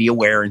 to be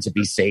aware and to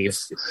be safe.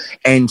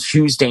 And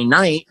Tuesday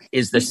night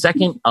is the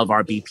second of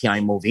our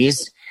BPI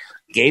movies.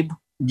 Gabe?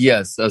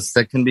 Yes, a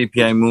second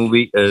BPI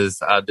movie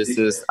is, this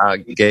is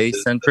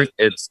gay-centric.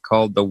 It's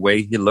called The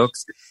Way He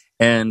Looks.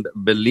 And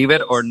believe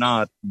it or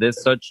not,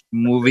 this such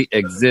movie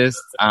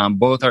exists.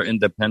 Both are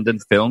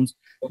independent films.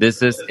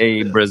 This is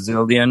a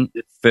Brazilian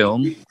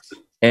film,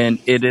 and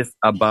it is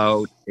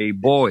about a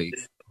boy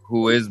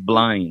who is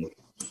blind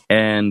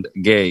and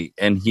gay,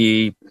 and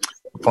he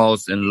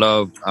falls in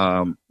love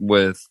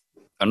with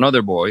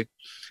another boy,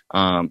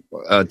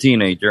 a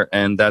teenager,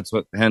 and that's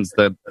hence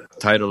the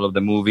title of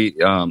the movie,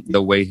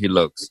 The Way He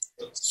Looks.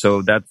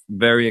 So that's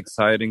very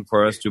exciting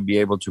for us to be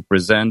able to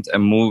present a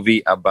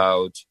movie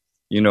about,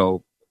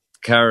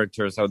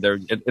 characters out there.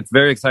 It's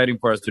very exciting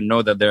for us to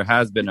know that there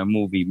has been a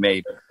movie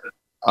made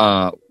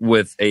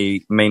with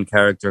a main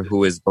character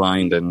who is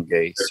blind and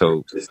gay.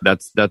 So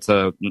that's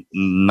a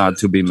not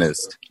to be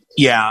missed.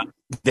 Yeah,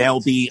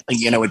 there'll be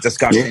a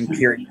discussion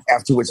period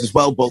afterwards as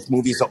well. Both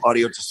movies are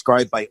audio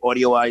described by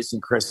Audio Eyes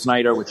and Chris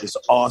Snyder, which is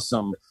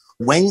awesome.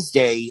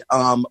 Wednesday,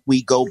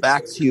 we go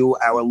back to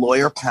our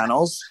lawyer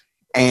panels,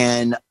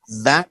 and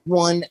that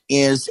one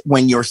is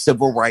when your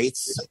civil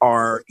rights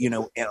are,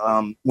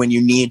 when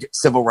you need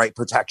civil right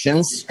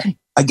protections.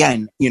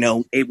 Again,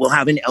 it will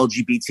have an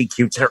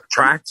LGBTQ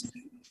track,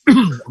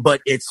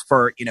 but it's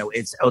for,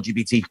 it's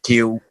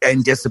LGBTQ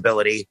and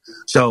disability.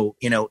 So,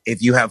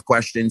 if you have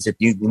questions, if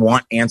you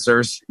want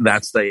answers,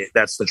 that's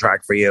the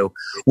track for you.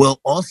 We'll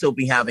also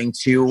be having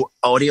 2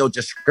 audio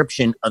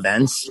description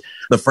events.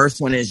 The first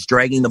one is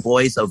Dragging the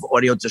Boys of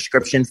Audio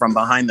Description from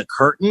Behind the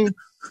Curtain.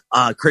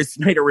 Chris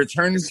Snyder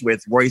returns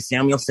with Roy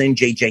Samuelson,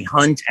 JJ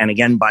Hunt, and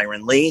again,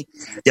 Byron Lee.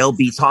 They'll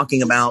be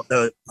talking about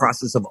the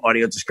process of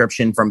audio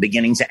description from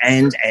beginning to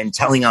end and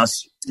telling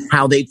us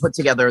how they put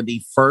together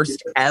the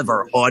first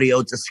ever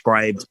audio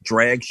described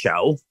drag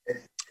show,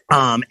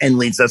 and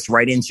leads us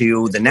right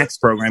into the next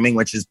programming,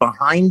 which is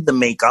Behind the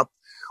Makeup,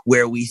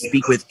 where we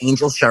speak with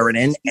Angel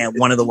Sheridan, and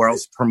one of the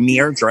world's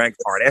premier drag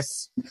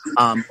artists,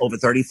 over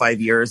 35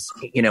 years,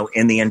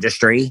 in the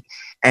industry.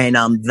 And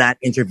that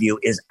interview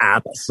is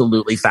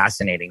absolutely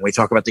fascinating. We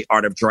talk about the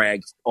art of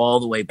drag all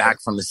the way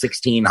back from the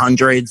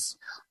 1600s.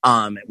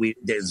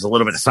 There's a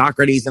little bit of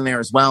Socrates in there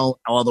as well,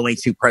 all the way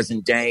to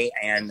present day.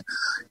 And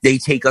they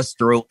take us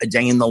through a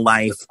day in the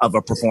life of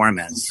a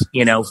performance,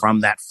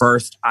 from that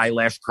first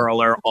eyelash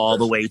curler all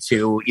the way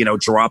to,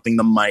 dropping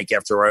the mic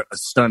after a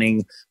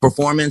stunning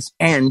performance.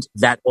 And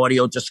that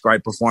audio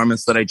described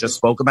performance that I just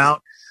spoke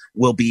about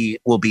will be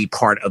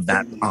part of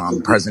that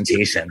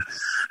presentation.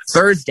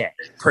 Thursday,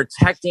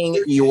 picking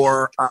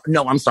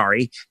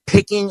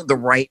the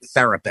right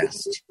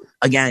therapist.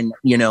 Again,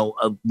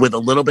 with a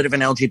little bit of an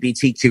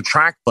LGBTQ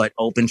track, but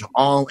open to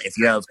all. If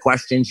you have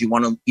questions, you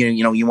want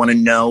to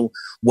know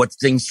what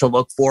things to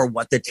look for,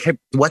 what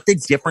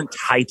the different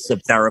types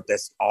of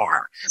therapists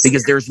are,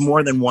 because there's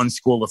more than one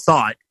school of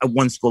thought,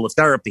 one school of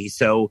therapy.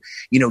 So,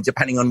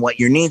 depending on what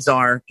your needs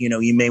are,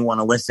 you may want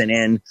to listen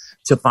in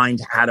to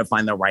find how to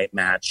find the right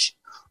match.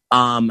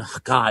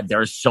 God,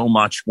 there's so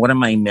much. What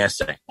am I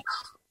missing?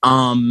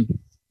 I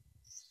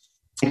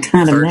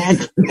can't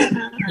imagine.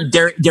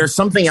 There's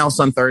something else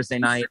on Thursday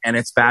night, and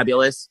it's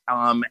fabulous.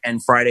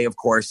 And Friday, of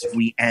course,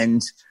 we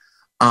end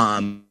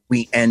the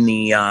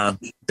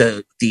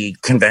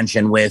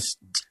convention with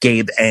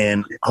Gabe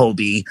and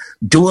Hobie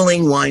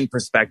dueling wine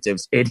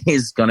perspectives. It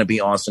is going to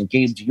be awesome.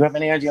 Gabe, do you have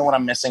any idea what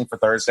I'm missing for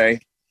Thursday?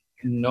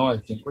 No, I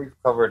think we've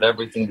covered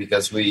everything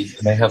because we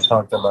may have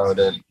talked about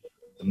it.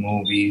 The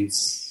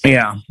movies.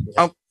 Yeah.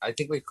 I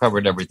think we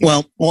covered everything.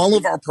 Well, all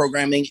of our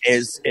programming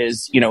is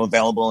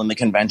available in the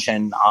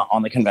convention,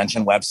 on the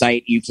convention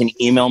website. You can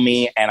email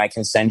me and I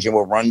can send you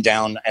a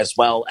rundown as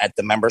well at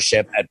the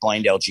membership at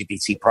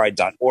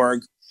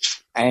blindlgbtpride.org.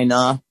 And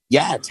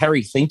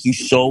Terry, thank you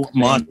so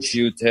much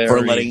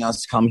for letting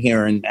us come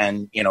here and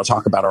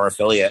talk about our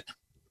affiliate.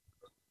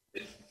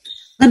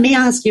 Let me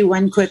ask you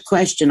one quick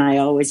question. I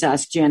always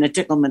ask Janet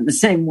Tickleman the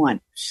same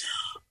one.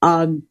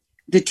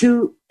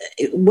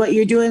 What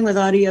you're doing with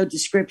audio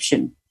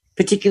description,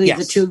 particularly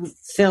the 2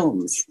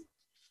 films,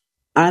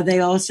 are they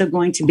also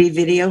going to be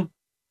video?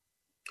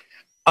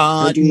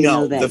 Or do you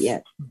know that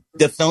yet?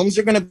 The films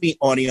are going to be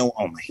audio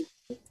only.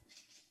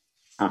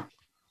 Oh.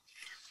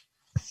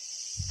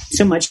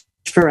 So much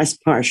for us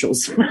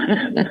partials.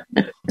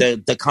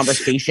 the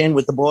conversation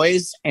with the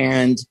boys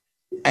and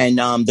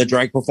the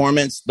drag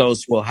performance,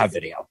 those will have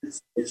video.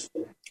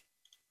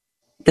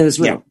 Those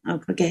will. Yeah.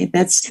 Okay,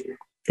 that's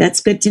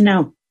good to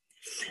know.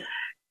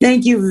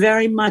 Thank you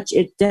very much.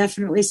 It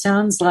definitely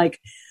sounds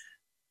like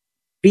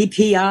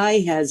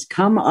BPI has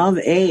come of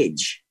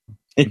age.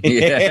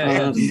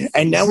 Yeah.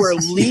 And now we're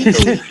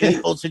legally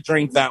able to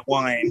drink that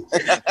wine.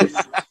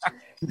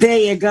 There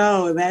you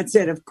go. That's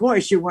it. Of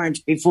course you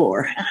weren't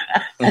before.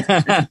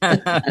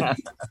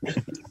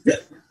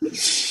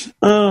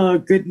 Oh,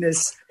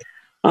 goodness.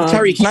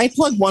 Terry, can I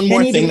plug one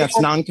more thing that's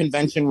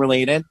non-convention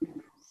related?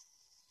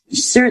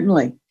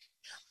 Certainly.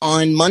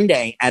 On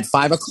Monday at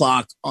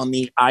 5:00 on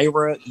the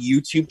IRA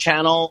YouTube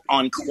channel,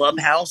 on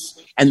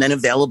Clubhouse, and then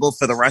available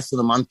for the rest of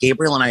the month,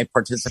 Gabriel and I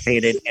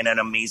participated in an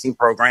amazing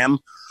program.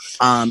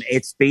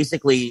 It's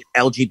basically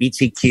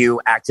LGBTQ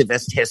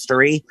activist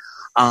history.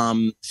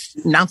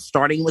 Not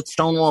starting with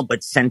Stonewall,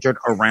 but centered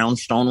around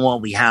Stonewall.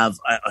 We have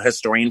a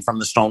historian from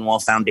the Stonewall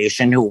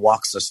Foundation who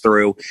walks us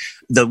through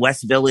the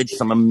West Village,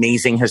 some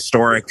amazing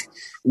historic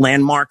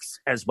landmarks,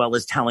 as well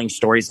as telling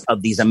stories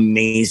of these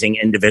amazing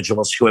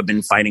individuals who have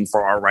been fighting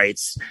for our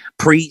rights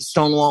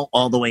pre-Stonewall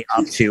all the way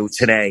up to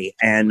today.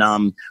 And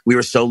we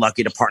were so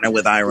lucky to partner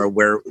with IRA.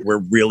 We're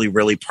really,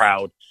 really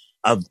proud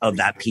of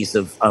that piece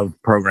of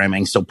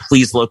programming. So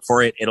please look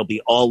for it. It'll be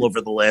all over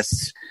the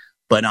list.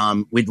 But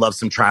we'd love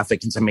some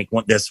traffic and to make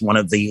this one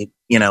of the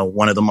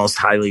most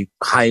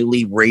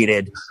highly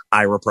rated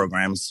IRA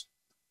programs.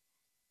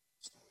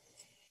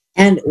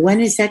 And when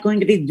is that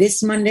going to be?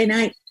 This Monday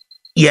night?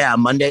 Yeah,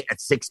 Monday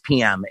at 6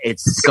 p.m.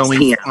 It's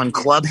going on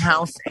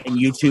Clubhouse and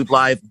YouTube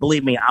Live.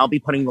 Believe me, I'll be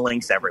putting the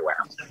links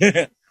everywhere.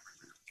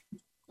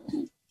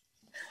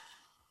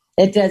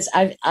 It does.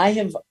 I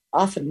have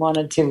often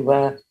wanted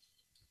to.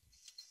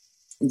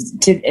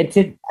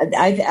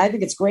 I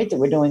think it's great that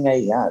we're doing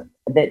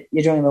that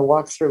you're doing the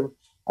walkthrough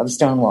of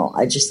Stonewall.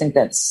 I just think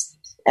that's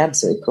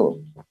absolutely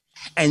cool.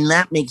 And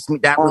that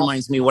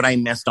reminds me what I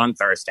missed on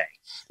Thursday.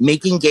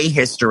 Making Gay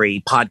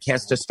History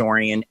podcast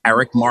historian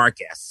Eric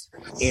Marcus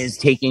is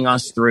taking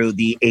us through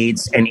the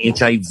AIDS and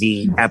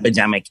HIV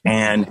epidemic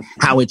and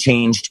how it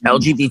changed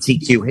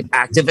LGBTQ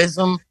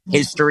activism,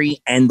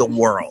 history, and the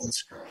world.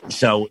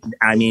 So,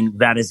 I mean,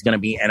 that is going to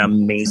be an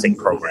amazing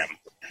program.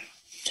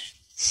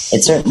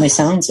 It certainly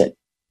sounds it.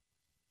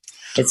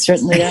 It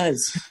certainly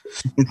does.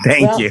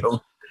 Thank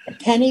you.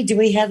 Penny, do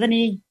we have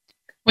any?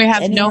 We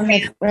have no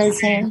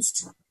raised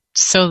hands.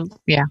 So,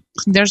 yeah,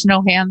 there's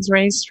no hands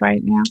raised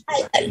right now.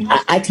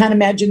 I can't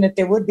imagine that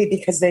there would be,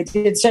 because they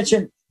did such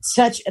an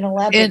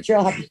elaborate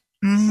job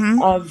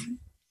of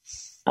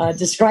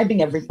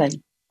describing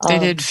everything. They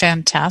did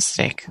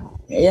fantastic.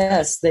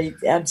 Yes, they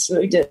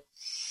absolutely did.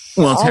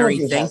 Well,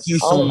 Terry, thank you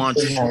so much.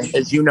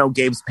 As you know,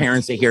 Gabe's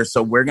parents are here,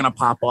 so we're going to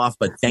pop off.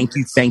 But thank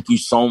you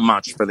so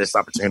much for this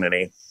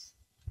opportunity.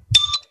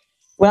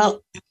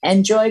 Well,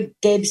 enjoy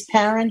Gabe's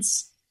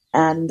parents.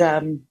 And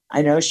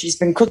I know she's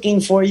been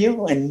cooking for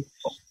you. And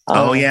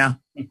oh, yeah.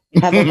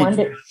 have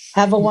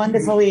a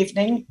wonderful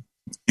evening.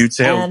 You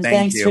too. And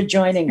thanks for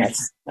joining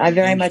us. I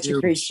very much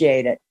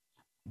appreciate it.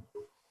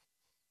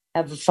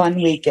 Have a fun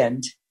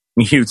weekend.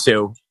 You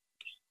too.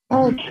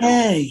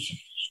 Okay.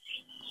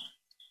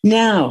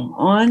 Now,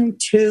 on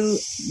to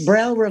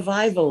Braille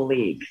Revival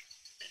League.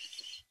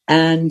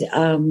 And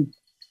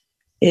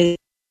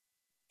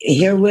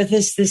here with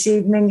us this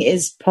evening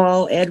is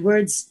Paul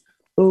Edwards,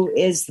 who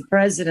is the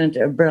president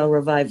of Braille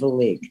Revival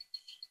League.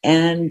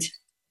 And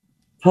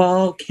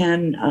Paul,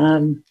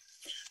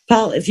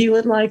 if you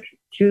would like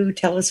to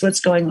tell us what's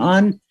going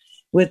on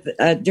with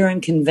during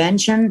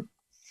convention,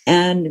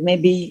 and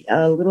maybe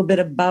a little bit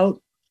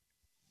about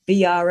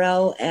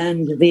BRL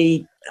and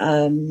the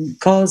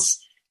calls,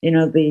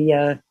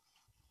 the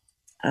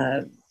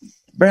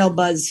Braille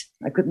Buzz.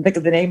 I couldn't think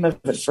of the name of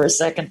it for a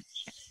second.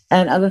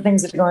 And other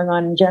things that are going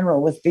on in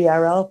general with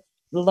BRL.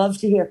 Love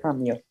to hear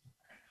from you.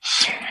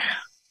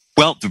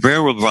 Well, the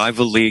Braille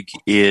Revival League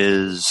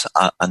is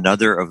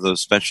another of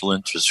those special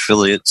interest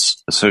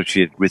affiliates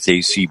associated with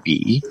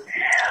ACB.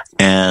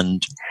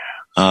 And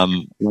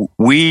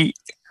we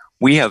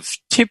have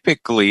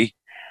typically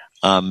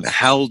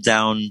held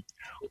down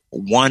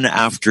one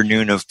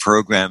afternoon of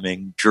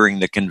programming during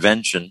the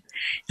convention.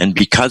 And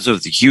because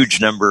of the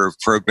huge number of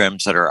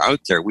programs that are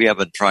out there, we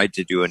haven't tried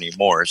to do any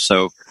more.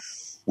 So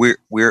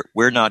we're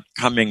not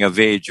coming of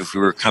age. If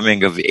we were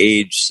coming of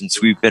age,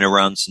 since we've been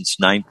around since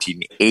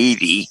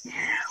 1980,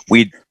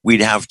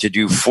 we'd have to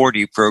do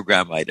 40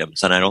 program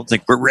items, and I don't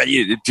think we're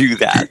ready to do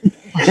that.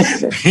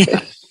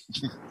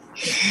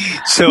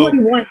 So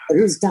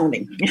who's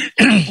counting?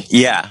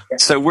 Yeah.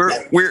 So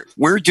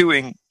we're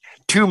doing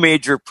 2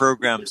 major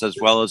programs, as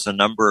well as a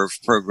number of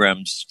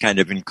programs kind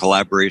of in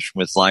collaboration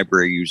with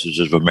Library Users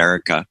of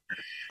America.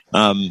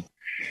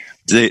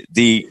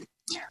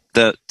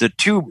 The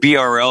 2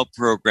 BRL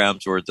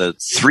programs, or the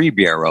 3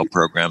 BRL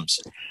programs,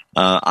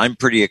 I'm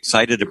pretty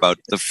excited about.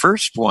 The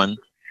first one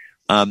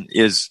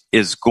is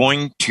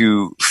going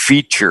to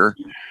feature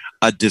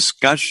a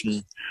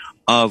discussion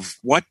of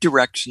what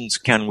directions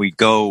can we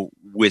go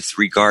with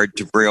regard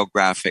to Braille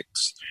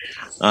graphics.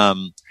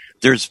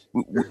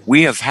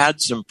 We have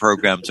had some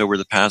programs over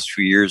the past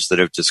few years that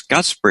have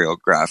discussed Braille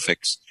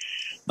graphics,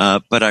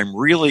 but I'm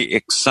really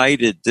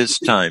excited this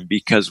time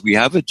because we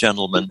have a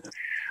gentleman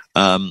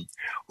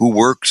who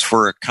works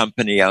for a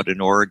company out in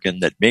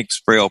Oregon that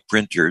makes Braille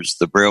printers,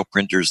 the Braille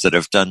printers that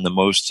have done the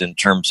most in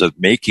terms of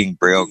making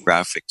Braille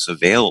graphics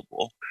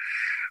available.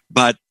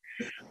 But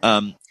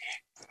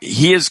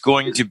he is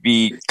going to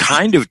be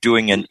kind of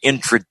doing an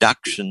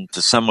introduction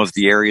to some of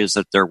the areas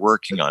that they're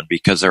working on,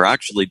 because they're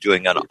actually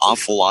doing an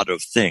awful lot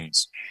of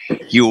things.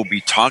 He will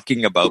be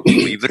talking about,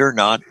 believe it or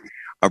not,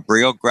 a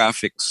Braille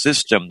graphic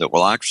system that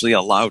will actually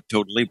allow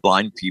totally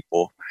blind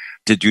people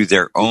to do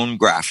their own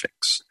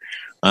graphics,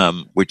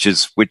 which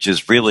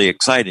is really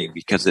exciting,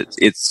 because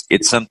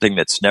it's something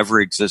that's never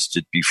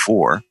existed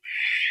before.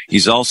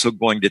 He's also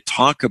going to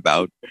talk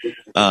about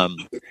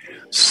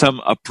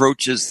some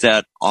approaches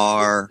that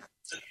are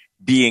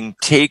being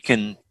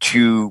taken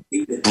to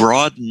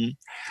broaden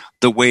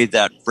the way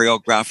that Braille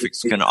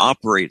graphics can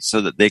operate,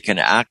 so that they can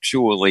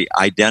actually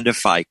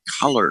identify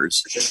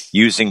colors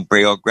using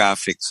Braille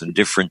graphics and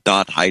different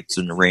dot heights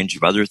and a range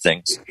of other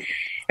things.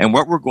 And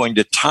what we're going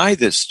to tie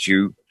this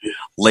to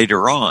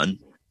later on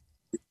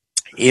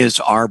is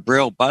our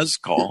Braille Buzz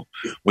Call,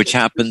 which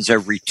happens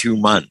every 2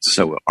 months.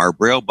 So our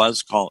Braille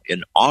Buzz Call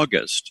in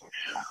August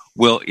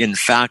will, in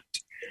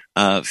fact,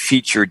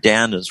 feature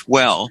Dan as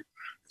well,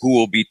 who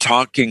will be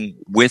talking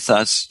with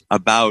us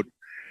about,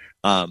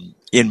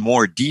 in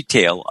more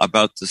detail,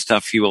 about the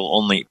stuff he will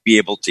only be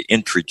able to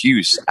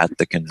introduce at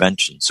the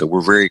convention. So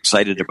we're very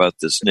excited about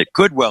this. And it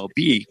could well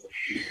be,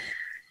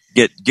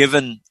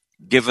 given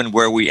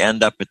where we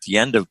end up at the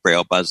end of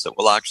Braille Buzz, that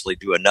we'll actually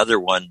do another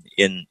one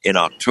in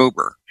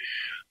October.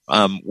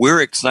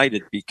 We're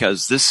excited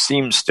because this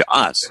seems to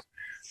us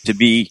to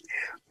be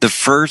the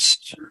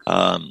first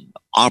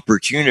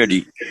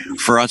opportunity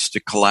for us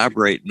to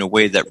collaborate in a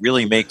way that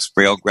really makes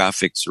Braille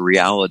graphics a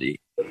reality.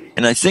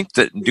 And I think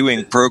that in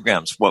doing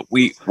programs, what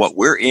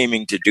we're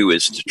aiming to do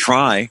is to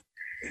try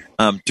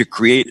to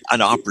create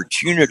an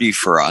opportunity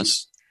for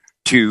us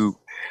to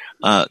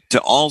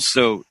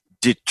also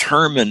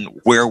determine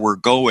where we're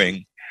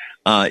going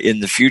in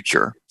the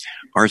future.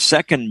 Our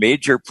second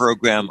major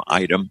program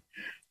item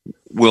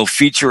will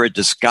feature a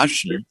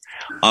discussion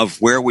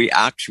of where we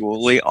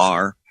actually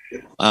are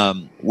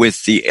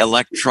with the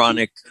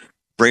electronic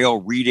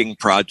Braille reading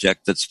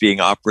project that's being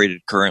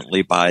operated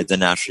currently by the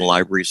National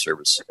Library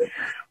Service.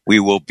 We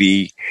will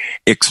be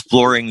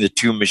exploring the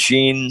two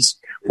machines.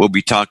 We'll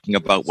be talking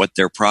about what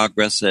their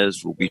progress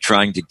is. We'll be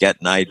trying to get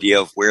an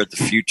idea of where the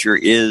future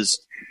is.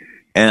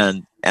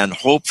 And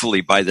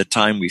hopefully by the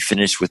time we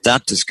finish with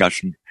that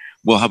discussion,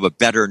 we'll have a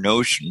better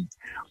notion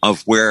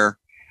of where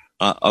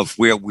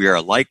we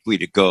are likely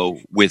to go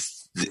with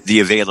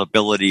the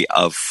availability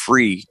of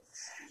free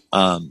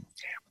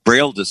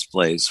Braille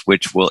displays,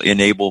 which will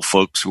enable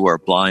folks who are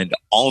blind,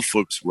 all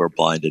folks who are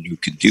blind and who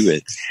can do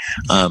it,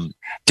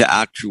 to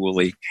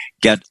actually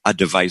get a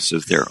device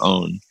of their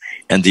own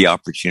and the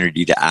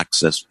opportunity to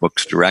access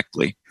books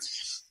directly.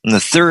 And the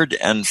third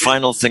and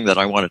final thing that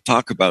I want to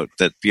talk about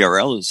that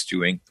BRL is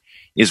doing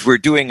is we're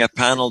doing a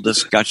panel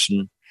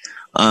discussion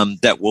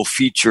that will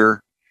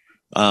feature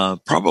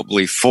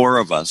probably 4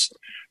 of us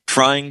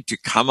trying to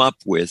come up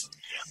with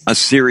a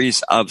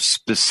series of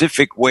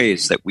specific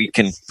ways that we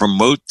can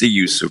promote the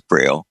use of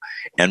Braille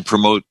and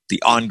promote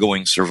the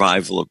ongoing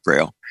survival of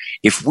Braille.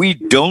 If we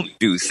don't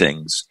do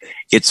things,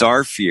 it's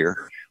our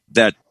fear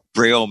that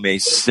Braille may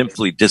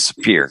simply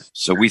disappear.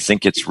 So we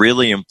think it's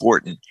really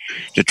important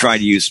to try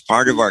to use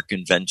part of our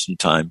convention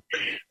time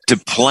to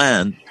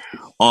plan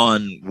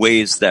on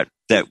ways that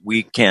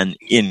we can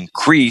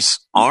increase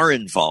our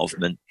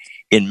involvement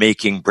in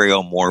making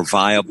Braille more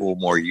viable,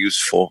 more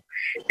useful,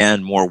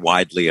 and more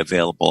widely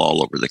available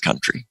all over the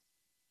country.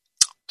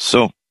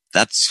 So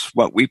that's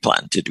what we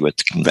plan to do at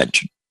the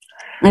convention.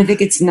 I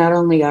think it's not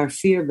only our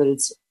fear, but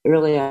it's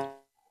really our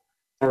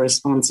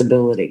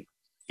responsibility.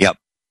 Yep.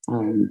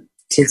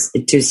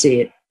 To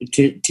see it,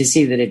 to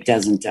see that it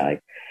doesn't die.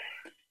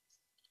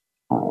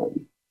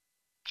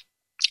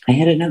 I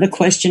had another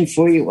question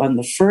for you on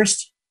the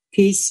first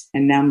piece,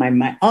 and now my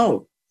mind.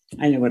 Oh,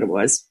 I know what it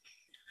was.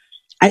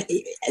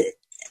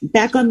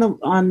 Back on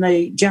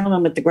the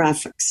gentleman with the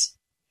graphics.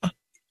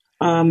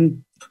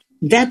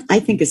 That I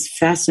think is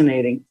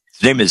fascinating.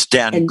 His name is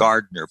Dan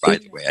Gardner, by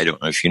the way. I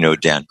don't know if you know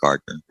Dan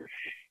Gardner.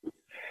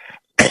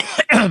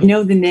 I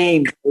know the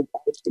name.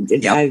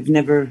 Yep. I've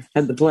never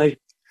had the pleasure.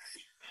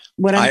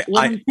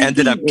 I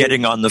ended up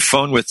getting on the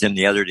phone with him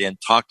the other day and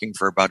talking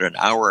for about an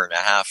hour and a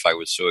half. I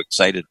was so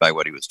excited by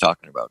what he was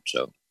talking about.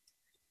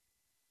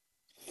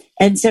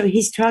 And so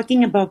he's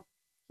talking about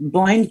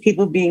blind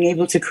people being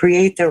able to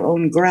create their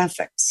own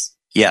graphics.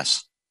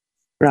 Yes.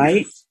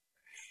 Right?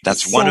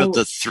 That's one of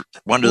the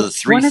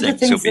three things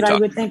he'll be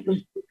talking about.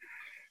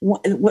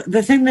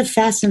 The thing that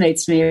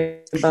fascinates me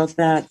about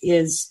that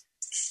is,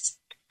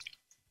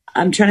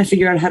 I'm trying to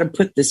figure out how to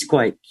put this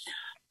quite.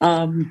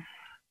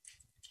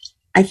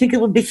 I think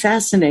it would be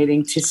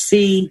fascinating to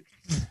see,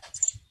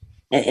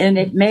 and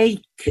it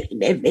may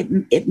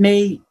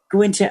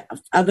go into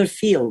other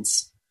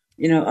fields,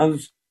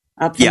 of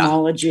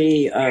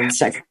ophthalmology, of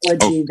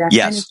psychology, that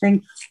kind of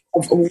thing,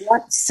 of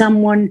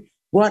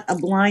what a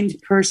blind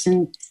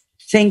person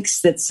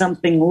thinks that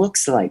something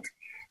looks like.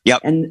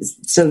 Yep. And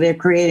so they're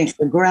creating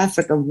a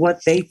graphic of what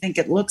they think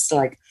it looks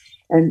like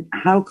and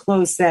how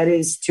close that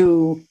is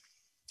to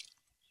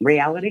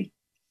reality.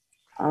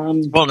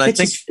 Well, I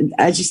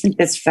just think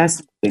that's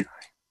fascinating.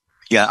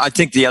 Yeah, I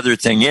think the other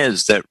thing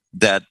is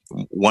that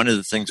one of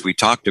the things we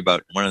talked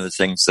about, one of the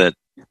things that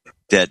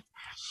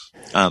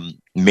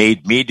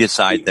made me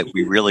decide that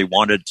we really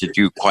wanted to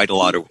do quite a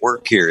lot of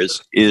work here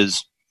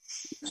is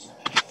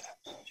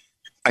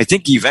I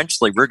think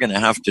eventually we're going to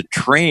have to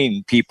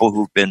train people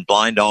who've been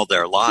blind all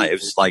their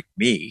lives, like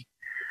me,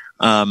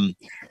 to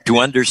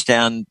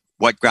understand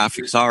what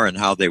graphics are and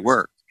how they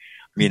work.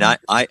 I mean,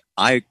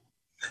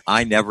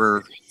 I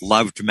never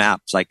loved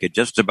maps. I could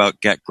just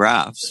about get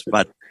graphs,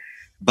 but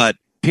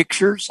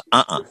pictures,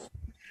 I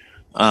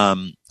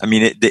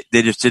mean,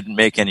 they just didn't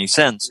make any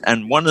sense.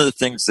 And one of the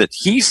things that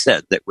he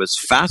said that was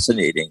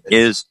fascinating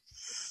is,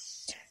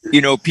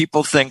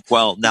 people think,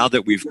 well, now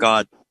that we've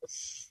got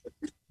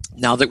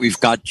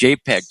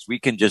JPEGs, we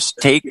can just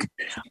take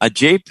a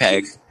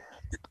JPEG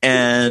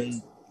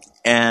and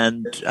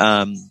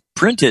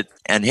print it,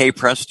 and hey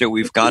presto,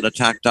 we've got a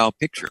tactile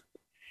picture.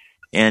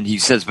 And he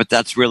says, but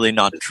that's really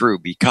not true,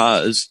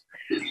 because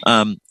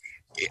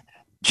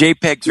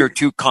JPEGs are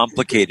too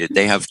complicated.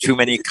 They have too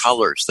many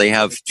colors. They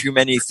have too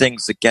many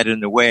things that get in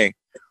the way.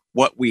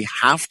 What we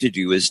have to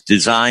do is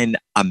design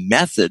a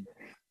method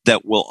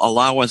that will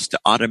allow us to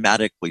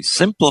automatically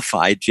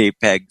simplify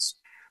JPEGs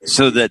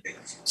so that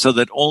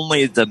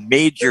only the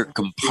major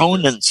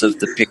components of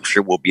the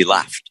picture will be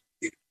left.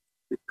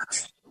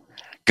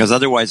 Because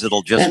otherwise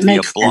it'll just be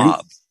a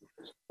blob.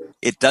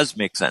 It does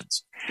make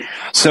sense.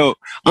 So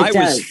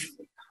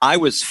I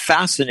was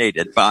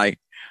fascinated by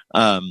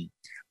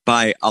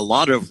a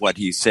lot of what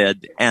he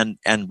said and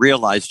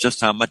realized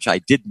just how much I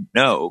didn't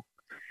know.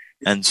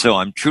 And so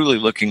I'm truly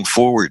looking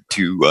forward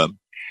to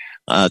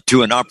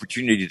an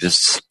opportunity to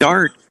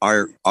start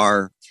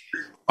our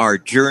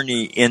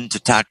journey into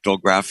tactile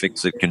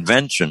graphics at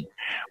convention.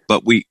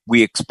 But we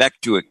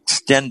expect to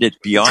extend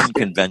it beyond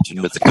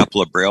convention with a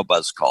couple of Braille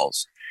Buzz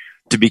calls.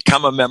 To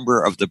become a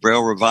member of the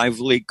Braille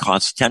Revival League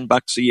costs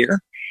 $10 a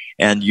year,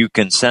 and you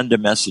can send a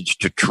message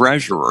to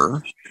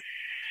Treasurer,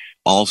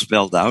 all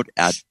spelled out,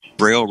 at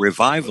Braille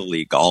Revival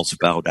League, all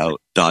spelled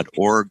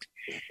out.org,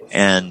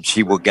 and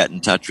she will get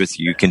in touch with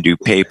you. You can do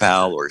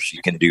PayPal, or she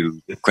can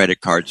do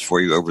credit cards for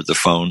you over the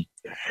phone,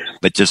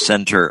 but just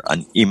send her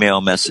an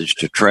email message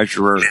to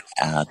Treasurer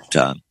at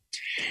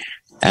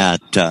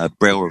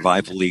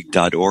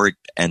BrailleRevivalLeague.org,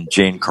 and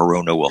Jane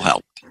Corona will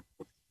help.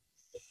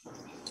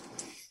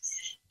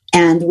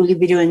 And will you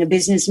be doing a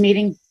business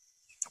meeting?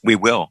 We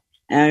will.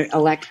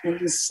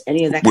 Elections,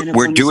 any of that kind of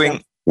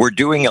stuff? We're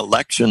doing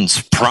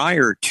elections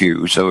prior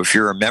to, so if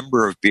you're a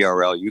member of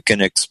BRL, you can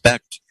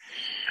expect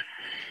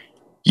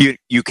to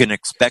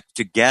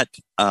get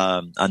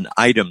an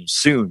item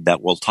soon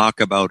that will talk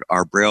about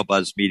our Braille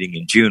Buzz meeting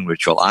in June,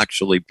 which will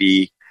actually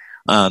be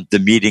the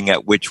meeting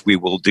at which we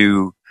will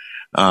do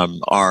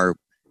our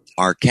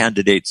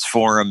candidates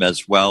forum,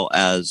 as well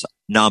as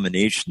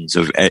nominations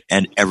of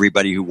and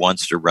everybody who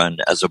wants to run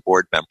as a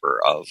board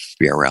member of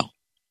BRL.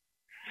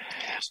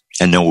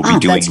 And then we'll be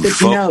doing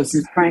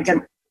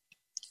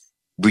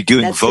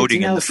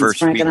voting in the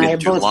first week in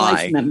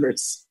July.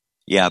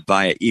 Yeah,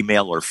 via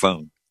email or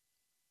phone.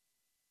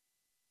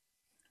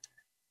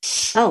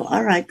 Oh,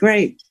 all right,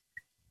 great.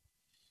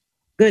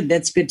 Good,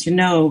 that's good to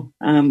know.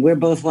 We're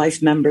both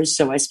life members,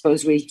 so I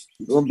suppose we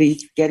will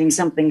be getting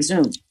something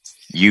soon.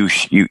 You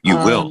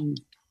will.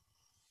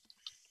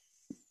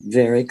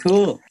 Very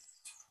cool.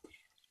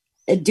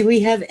 Do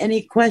we have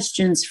any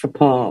questions for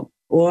Paul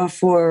or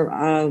for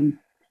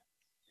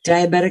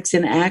Diabetics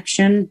in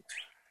Action,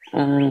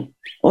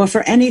 or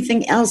for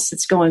anything else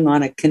that's going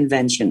on at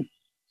convention?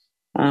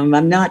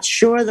 I'm not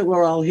sure that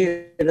we're all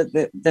here,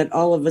 that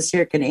all of us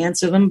here can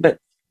answer them, but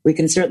we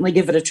can certainly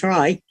give it a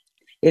try.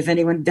 If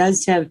anyone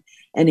does have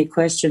any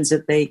questions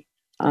that they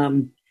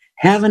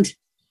haven't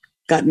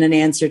gotten an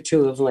answer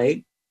to of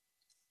late,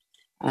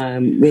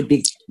 we'd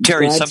be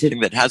Terry, something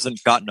that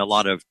hasn't gotten a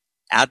lot of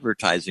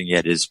advertising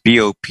yet is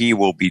BOP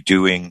will be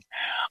doing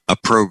a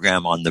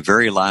program on the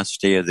very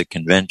last day of the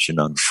convention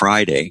on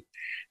Friday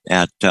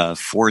at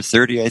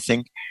 4:30, I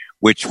think,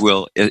 which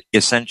will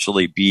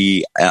essentially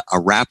be a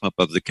wrap-up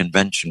of the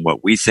convention,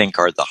 what we think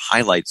are the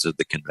highlights of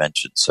the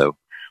convention. So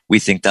we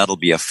think that'll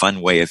be a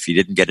fun way, if you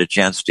didn't get a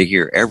chance to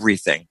hear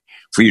everything,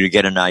 for you to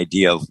get an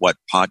idea of what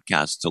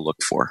podcasts to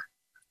look for.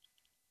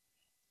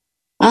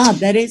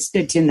 That is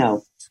good to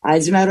know.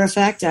 As a matter of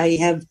fact, I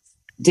have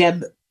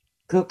Deb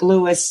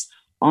Cook-Lewis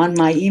on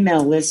my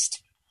email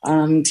list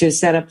to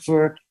set up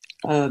for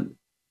the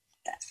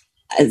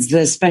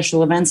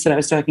special events that I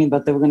was talking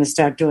about that we're going to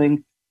start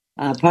doing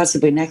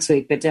possibly next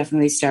week, but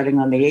definitely starting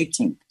on the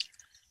 18th.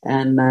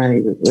 And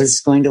I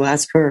was going to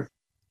ask her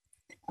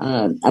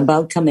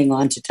about coming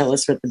on to tell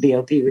us what the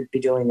BOP would be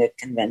doing at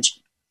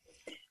convention.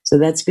 So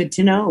that's good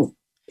to know.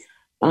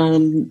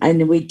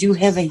 And we do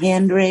have a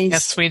hand raised.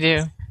 Yes, we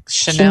do.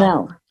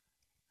 Chanel.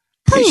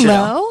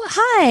 Hello.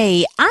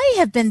 Hi. I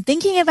have been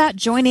thinking about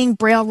joining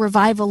Braille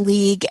Revival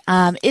League.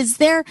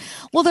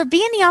 Will there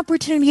be any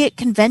opportunity at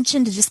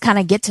convention to just kind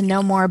of get to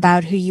know more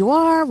about who you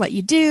are, what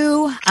you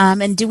do?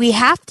 And do we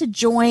have to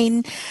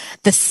join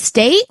the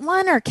state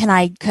one, or could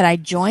I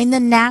join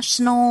the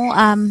national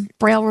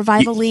Braille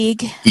Revival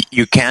League?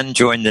 You can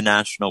join the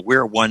national.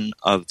 We're one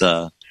of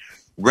the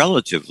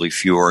relatively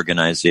few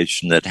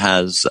organization that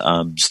has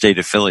state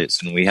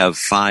affiliates, and we have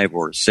 5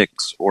 or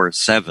 6 or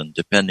 7,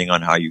 depending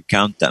on how you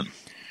count them.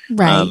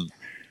 Right.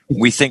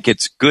 We think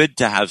it's good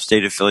to have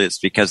state affiliates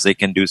because they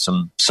can do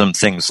some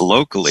things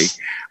locally,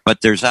 but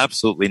there's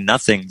absolutely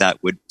nothing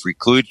that would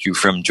preclude you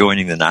from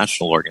joining the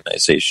national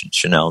organization,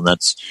 Chanel. And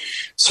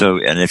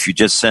if you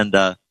just send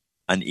an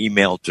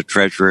email to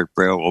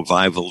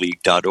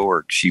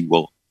treasurer@BrailleRevivalLeague.org, she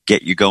will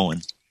get you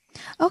going.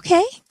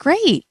 Okay,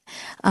 great.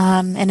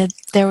 And if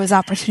there was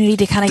opportunity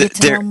to kind of get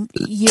to know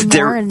you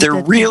more in the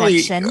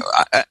convention.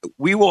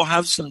 We will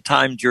have some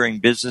time during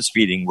business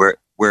meeting where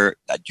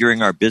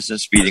during our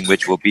business meeting,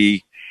 which will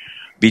be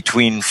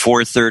between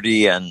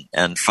 4:30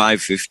 and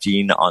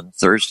 5:15 on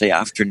Thursday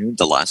afternoon,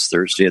 the last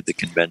Thursday of the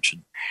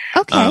convention.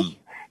 Okay.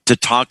 To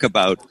talk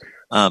about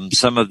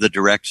some of the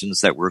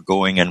directions that we're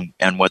going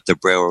and what the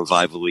Braille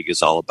Revival League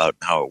is all about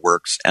and how it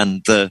works.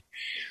 And the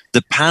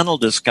panel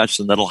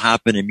discussion that'll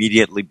happen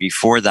immediately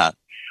before that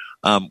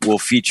will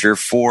feature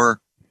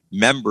 4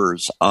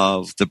 members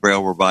of the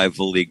Braille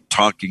Revival League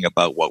talking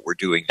about what we're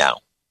doing now.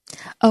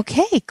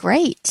 Okay,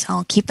 great.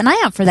 I'll keep an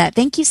eye out for that.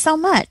 Thank you so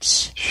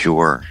much.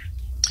 Sure.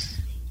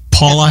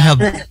 Paul, I have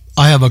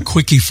a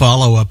quickie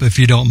follow-up, if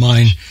you don't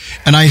mind.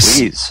 And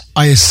Please.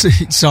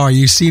 Sorry,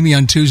 you see me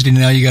on Tuesday,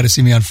 now you got to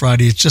see me on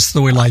Friday. It's just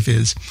the way life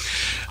is.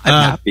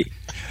 I'm happy.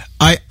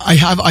 I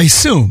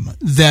assume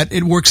that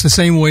it works the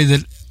same way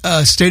that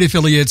state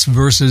affiliates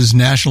versus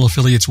national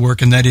affiliates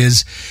work, and that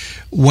is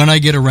when I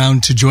get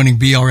around to joining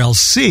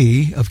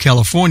BRLC of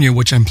California,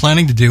 which I'm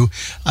planning to do,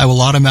 I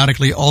will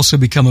automatically also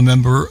become a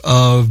member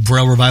of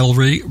Braille Revival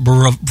League.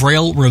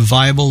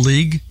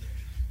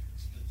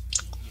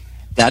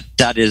 That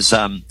is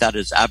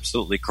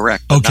absolutely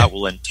correct. And that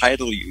will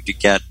entitle you to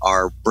get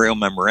our Braille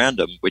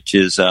Memorandum, which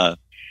is a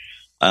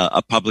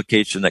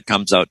publication that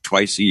comes out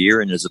twice a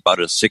year and is about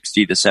a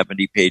 60 to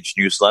 70 page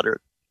newsletter.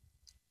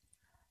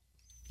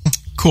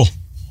 Cool.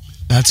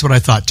 That's what I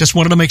thought. Just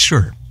wanted to make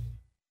sure.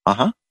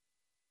 Uh-huh.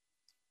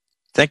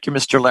 Thank you,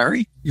 Mr.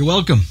 Larry. You're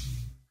welcome.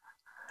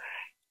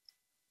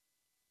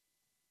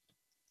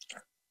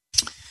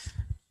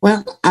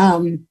 Well,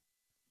 I'm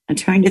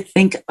trying to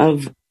think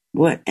of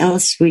what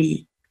else.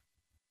 It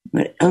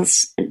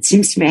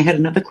seems to me I had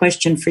another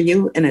question for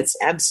you, and it's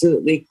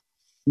absolutely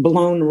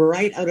blown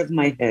right out of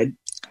my head.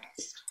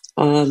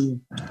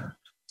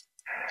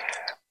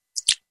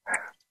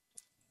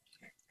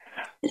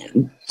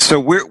 So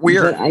we're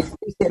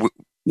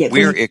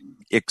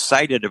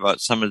excited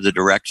about some of the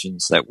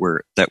directions that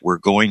we're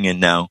going in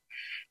now.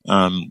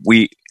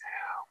 We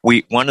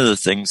one of the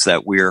things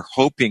that we're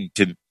hoping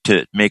to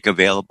make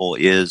available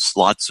is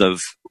lots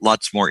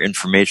more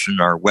information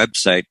on our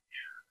website.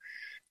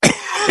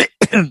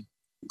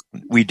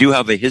 We do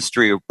have a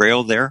history of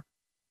Braille there,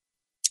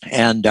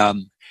 and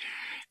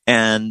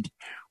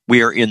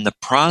we are in the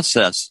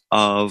process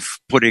of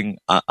putting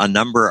a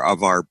number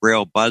of our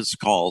Braille buzz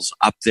calls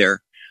up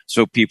there,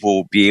 so people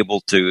will be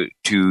able to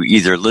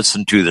either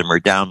listen to them or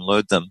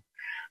download them.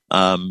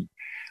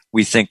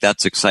 We think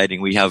that's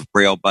exciting. We have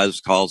Braille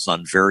buzz calls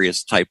on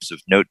various types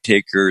of note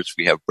takers.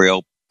 We have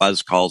Braille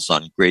buzz calls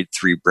on grade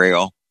 3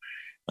 Braille.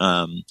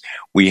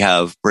 We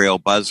have Braille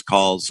buzz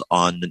calls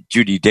on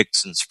Judy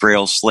Dixon's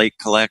Braille Slate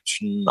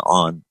collection,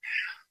 on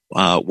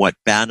what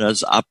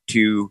BANA's up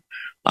to,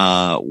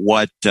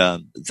 what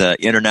the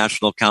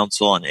International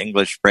Council on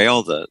English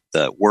Braille,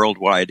 the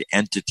worldwide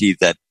entity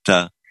that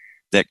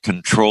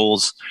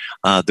controls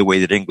the way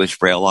that English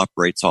Braille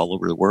operates all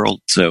over the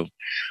world. So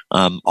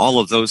all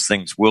of those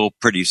things will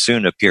pretty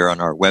soon appear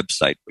on our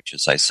website, which,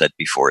 as I said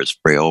before, is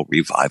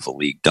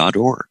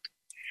BrailleRevivalLeague.org.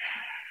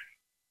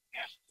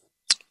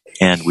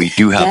 And we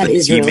do have an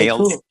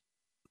email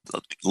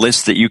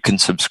list that you can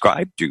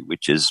subscribe to,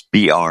 which is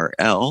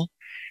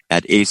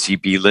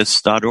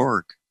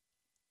brl@acblists.org.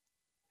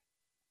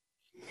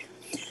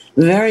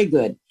 Very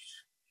good.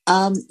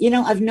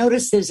 I've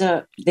noticed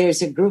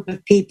there's a group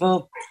of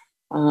people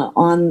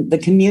on the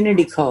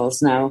community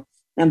calls now.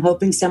 I'm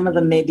hoping some of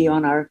them may be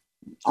on our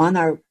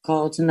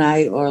call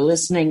tonight or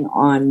listening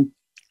on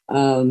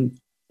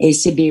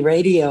ACB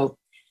radio.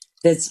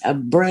 That's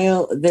kind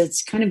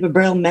of a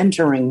Braille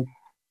mentoring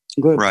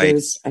group. Right.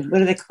 What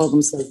do they call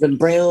themselves? The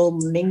Braille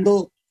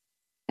Mingle?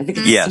 I think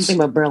it's something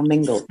about Braille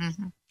Mingle.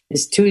 Mm-hmm.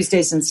 It's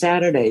Tuesdays and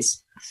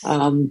Saturdays.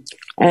 And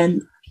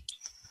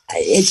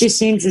it just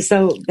seems as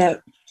though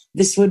that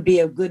this would be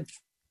a good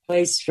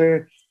place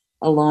for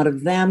a lot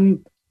of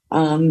them.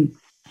 And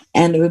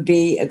it would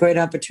be a great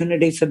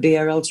opportunity for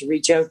BRL to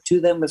reach out to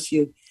them if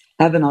you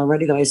haven't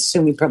already, though I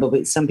assume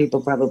some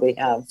people probably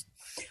have.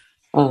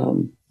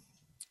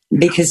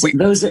 Because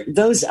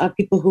those are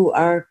people who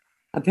are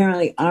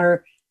apparently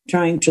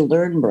trying to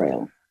learn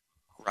Braille.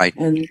 Right.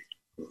 And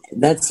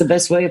that's the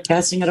best way of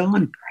passing it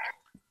on.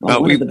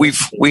 Well,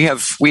 we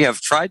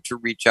have tried to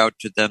reach out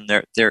to them.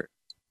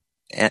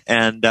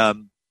 And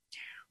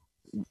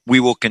we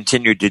will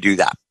continue to do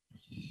that.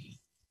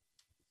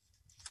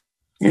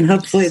 And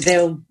hopefully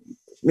they'll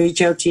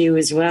reach out to you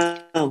as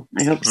well.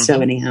 I hope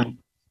so. Anyhow.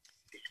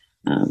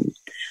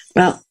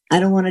 Well, I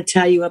don't want to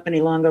tie you up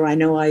any longer. I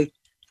know I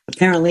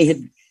apparently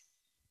had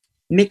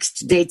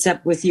mixed dates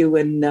up with you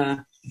and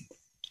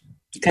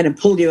kind of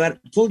pulled you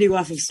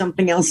off of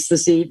something else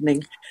this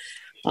evening.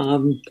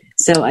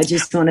 So I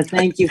just want to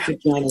thank you for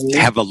joining me. I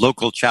have a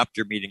local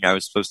chapter meeting I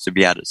was supposed to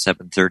be at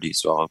 7:30,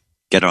 so I'll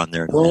get on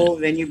there. Oh,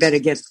 then you better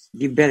get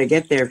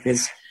there,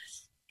 because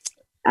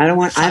I don't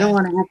want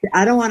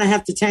to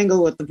have to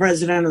tangle with the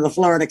president of the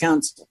Florida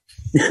Council.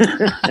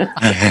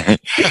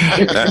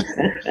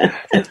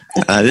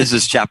 This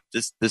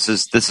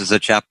is a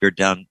chapter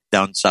down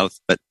south,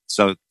 but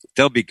so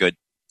they'll be good.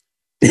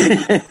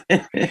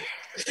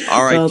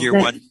 All right, dear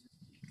one.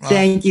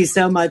 Thank you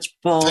so much,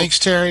 Paul. Thanks,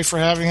 Terry, for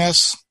having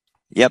us.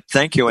 Yep,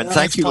 thank you, and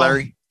thank you, Paul.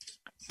 Larry.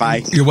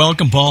 Bye. You're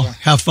welcome, Paul.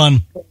 Have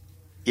fun.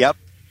 Yep.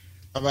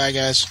 Bye-bye,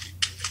 guys.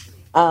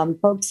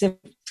 Folks have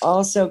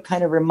also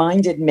kind of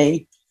reminded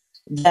me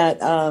that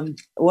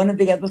one of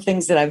the other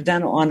things that I've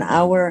done on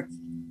our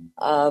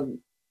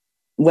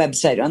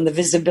website, on the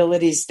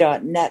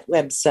visibilities.net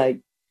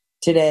website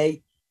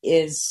today,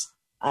 is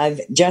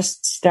I've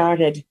just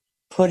started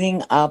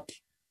putting up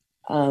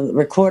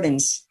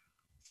recordings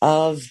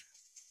of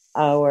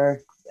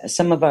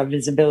some of our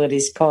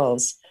visibilities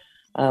calls.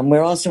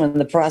 We're also in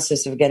the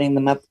process of getting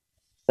them up,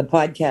 the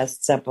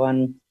podcasts up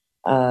on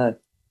the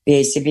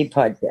ACB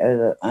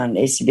on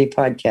ACB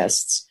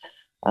podcasts.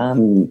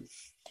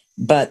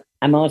 But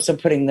I'm also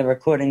putting the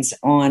recordings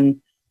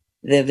on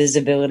the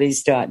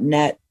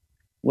visibilities.net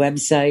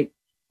website.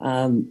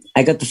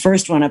 I got the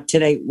first one up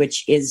today,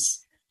 which is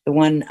the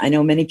one I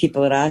know many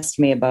people had asked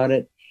me about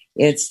it.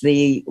 It's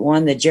the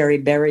one that Jerry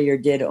Berrier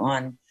did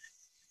on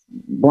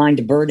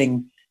blind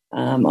birding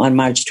on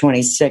March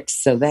 26th.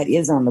 So that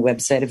is on the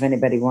website. If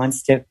anybody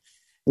wants to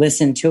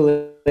listen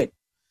to it,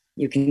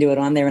 you can do it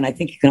on there. And I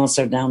think you can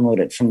also download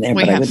it from there,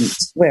 but I wouldn't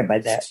swear by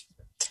that.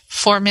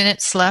 4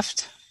 minutes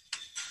left.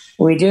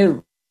 We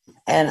do.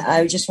 And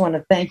I just want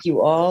to thank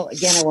you all.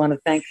 Again, I want to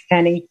thank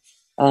Penny.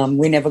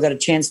 We never got a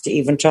chance to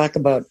even talk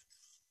about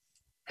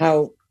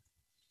how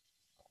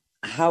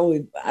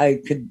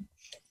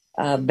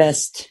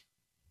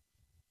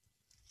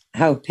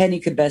Penny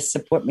could best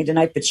support me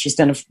tonight, but she's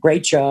done a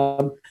great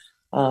job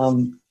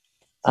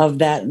of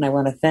that, and I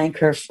want to thank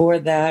her for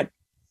that.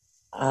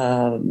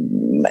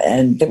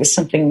 And there was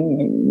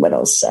something, what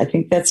else? I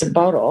think that's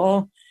about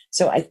all.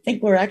 So I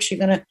think we're actually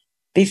going to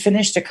be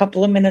finished a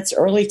couple of minutes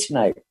early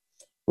tonight,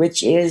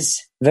 which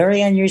is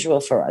very unusual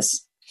for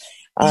us.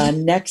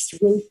 Next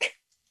week,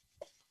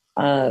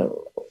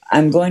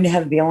 I'm going to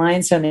have the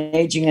Alliance on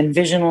Aging and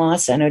Vision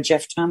Loss. I know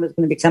Jeff Tom is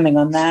going to be coming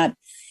on that.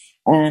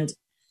 And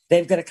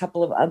they've got a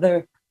couple of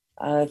other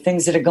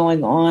things that are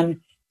going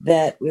on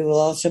that we will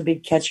also be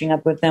catching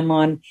up with them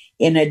on,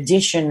 in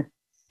addition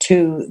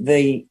to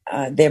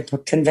their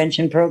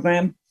convention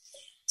program.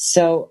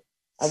 So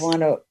I want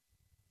to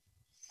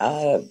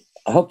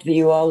hope that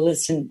you all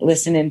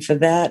listen in for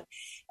that.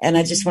 And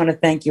I just want to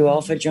thank you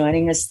all for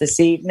joining us this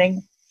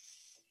evening,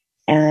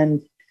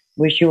 and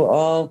wish you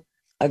all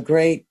a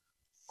great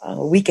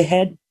week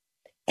ahead,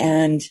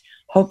 and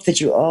hope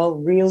that you all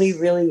really,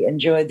 really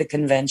enjoyed the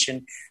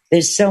convention.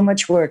 There's so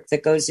much work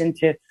that goes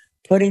into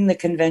putting the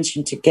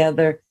convention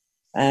together,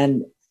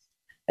 and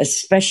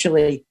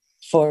especially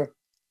for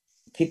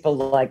people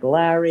like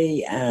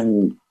Larry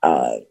and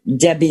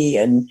Debbie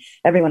and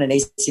everyone at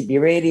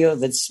ACB Radio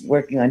that's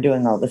working on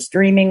doing all the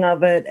streaming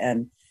of it,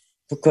 and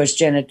of course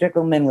Janet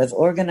Dickelman with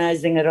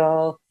organizing it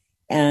all.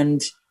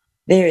 And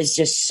there is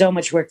just so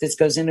much work that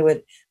goes into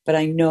it, but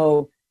I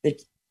know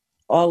that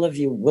all of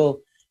you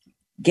will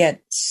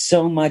get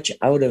so much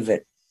out of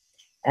it.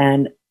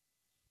 And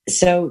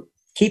so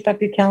keep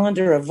up your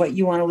calendar of what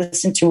you want to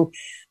listen to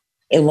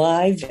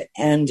live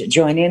and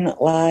join in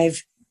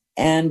live,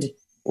 and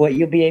what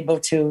you'll be able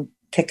to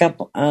pick up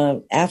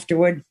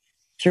afterward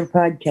through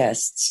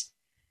podcasts.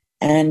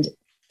 And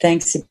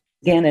thanks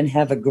again, and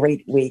have a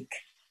great week.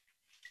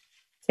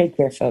 Take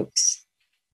care, folks.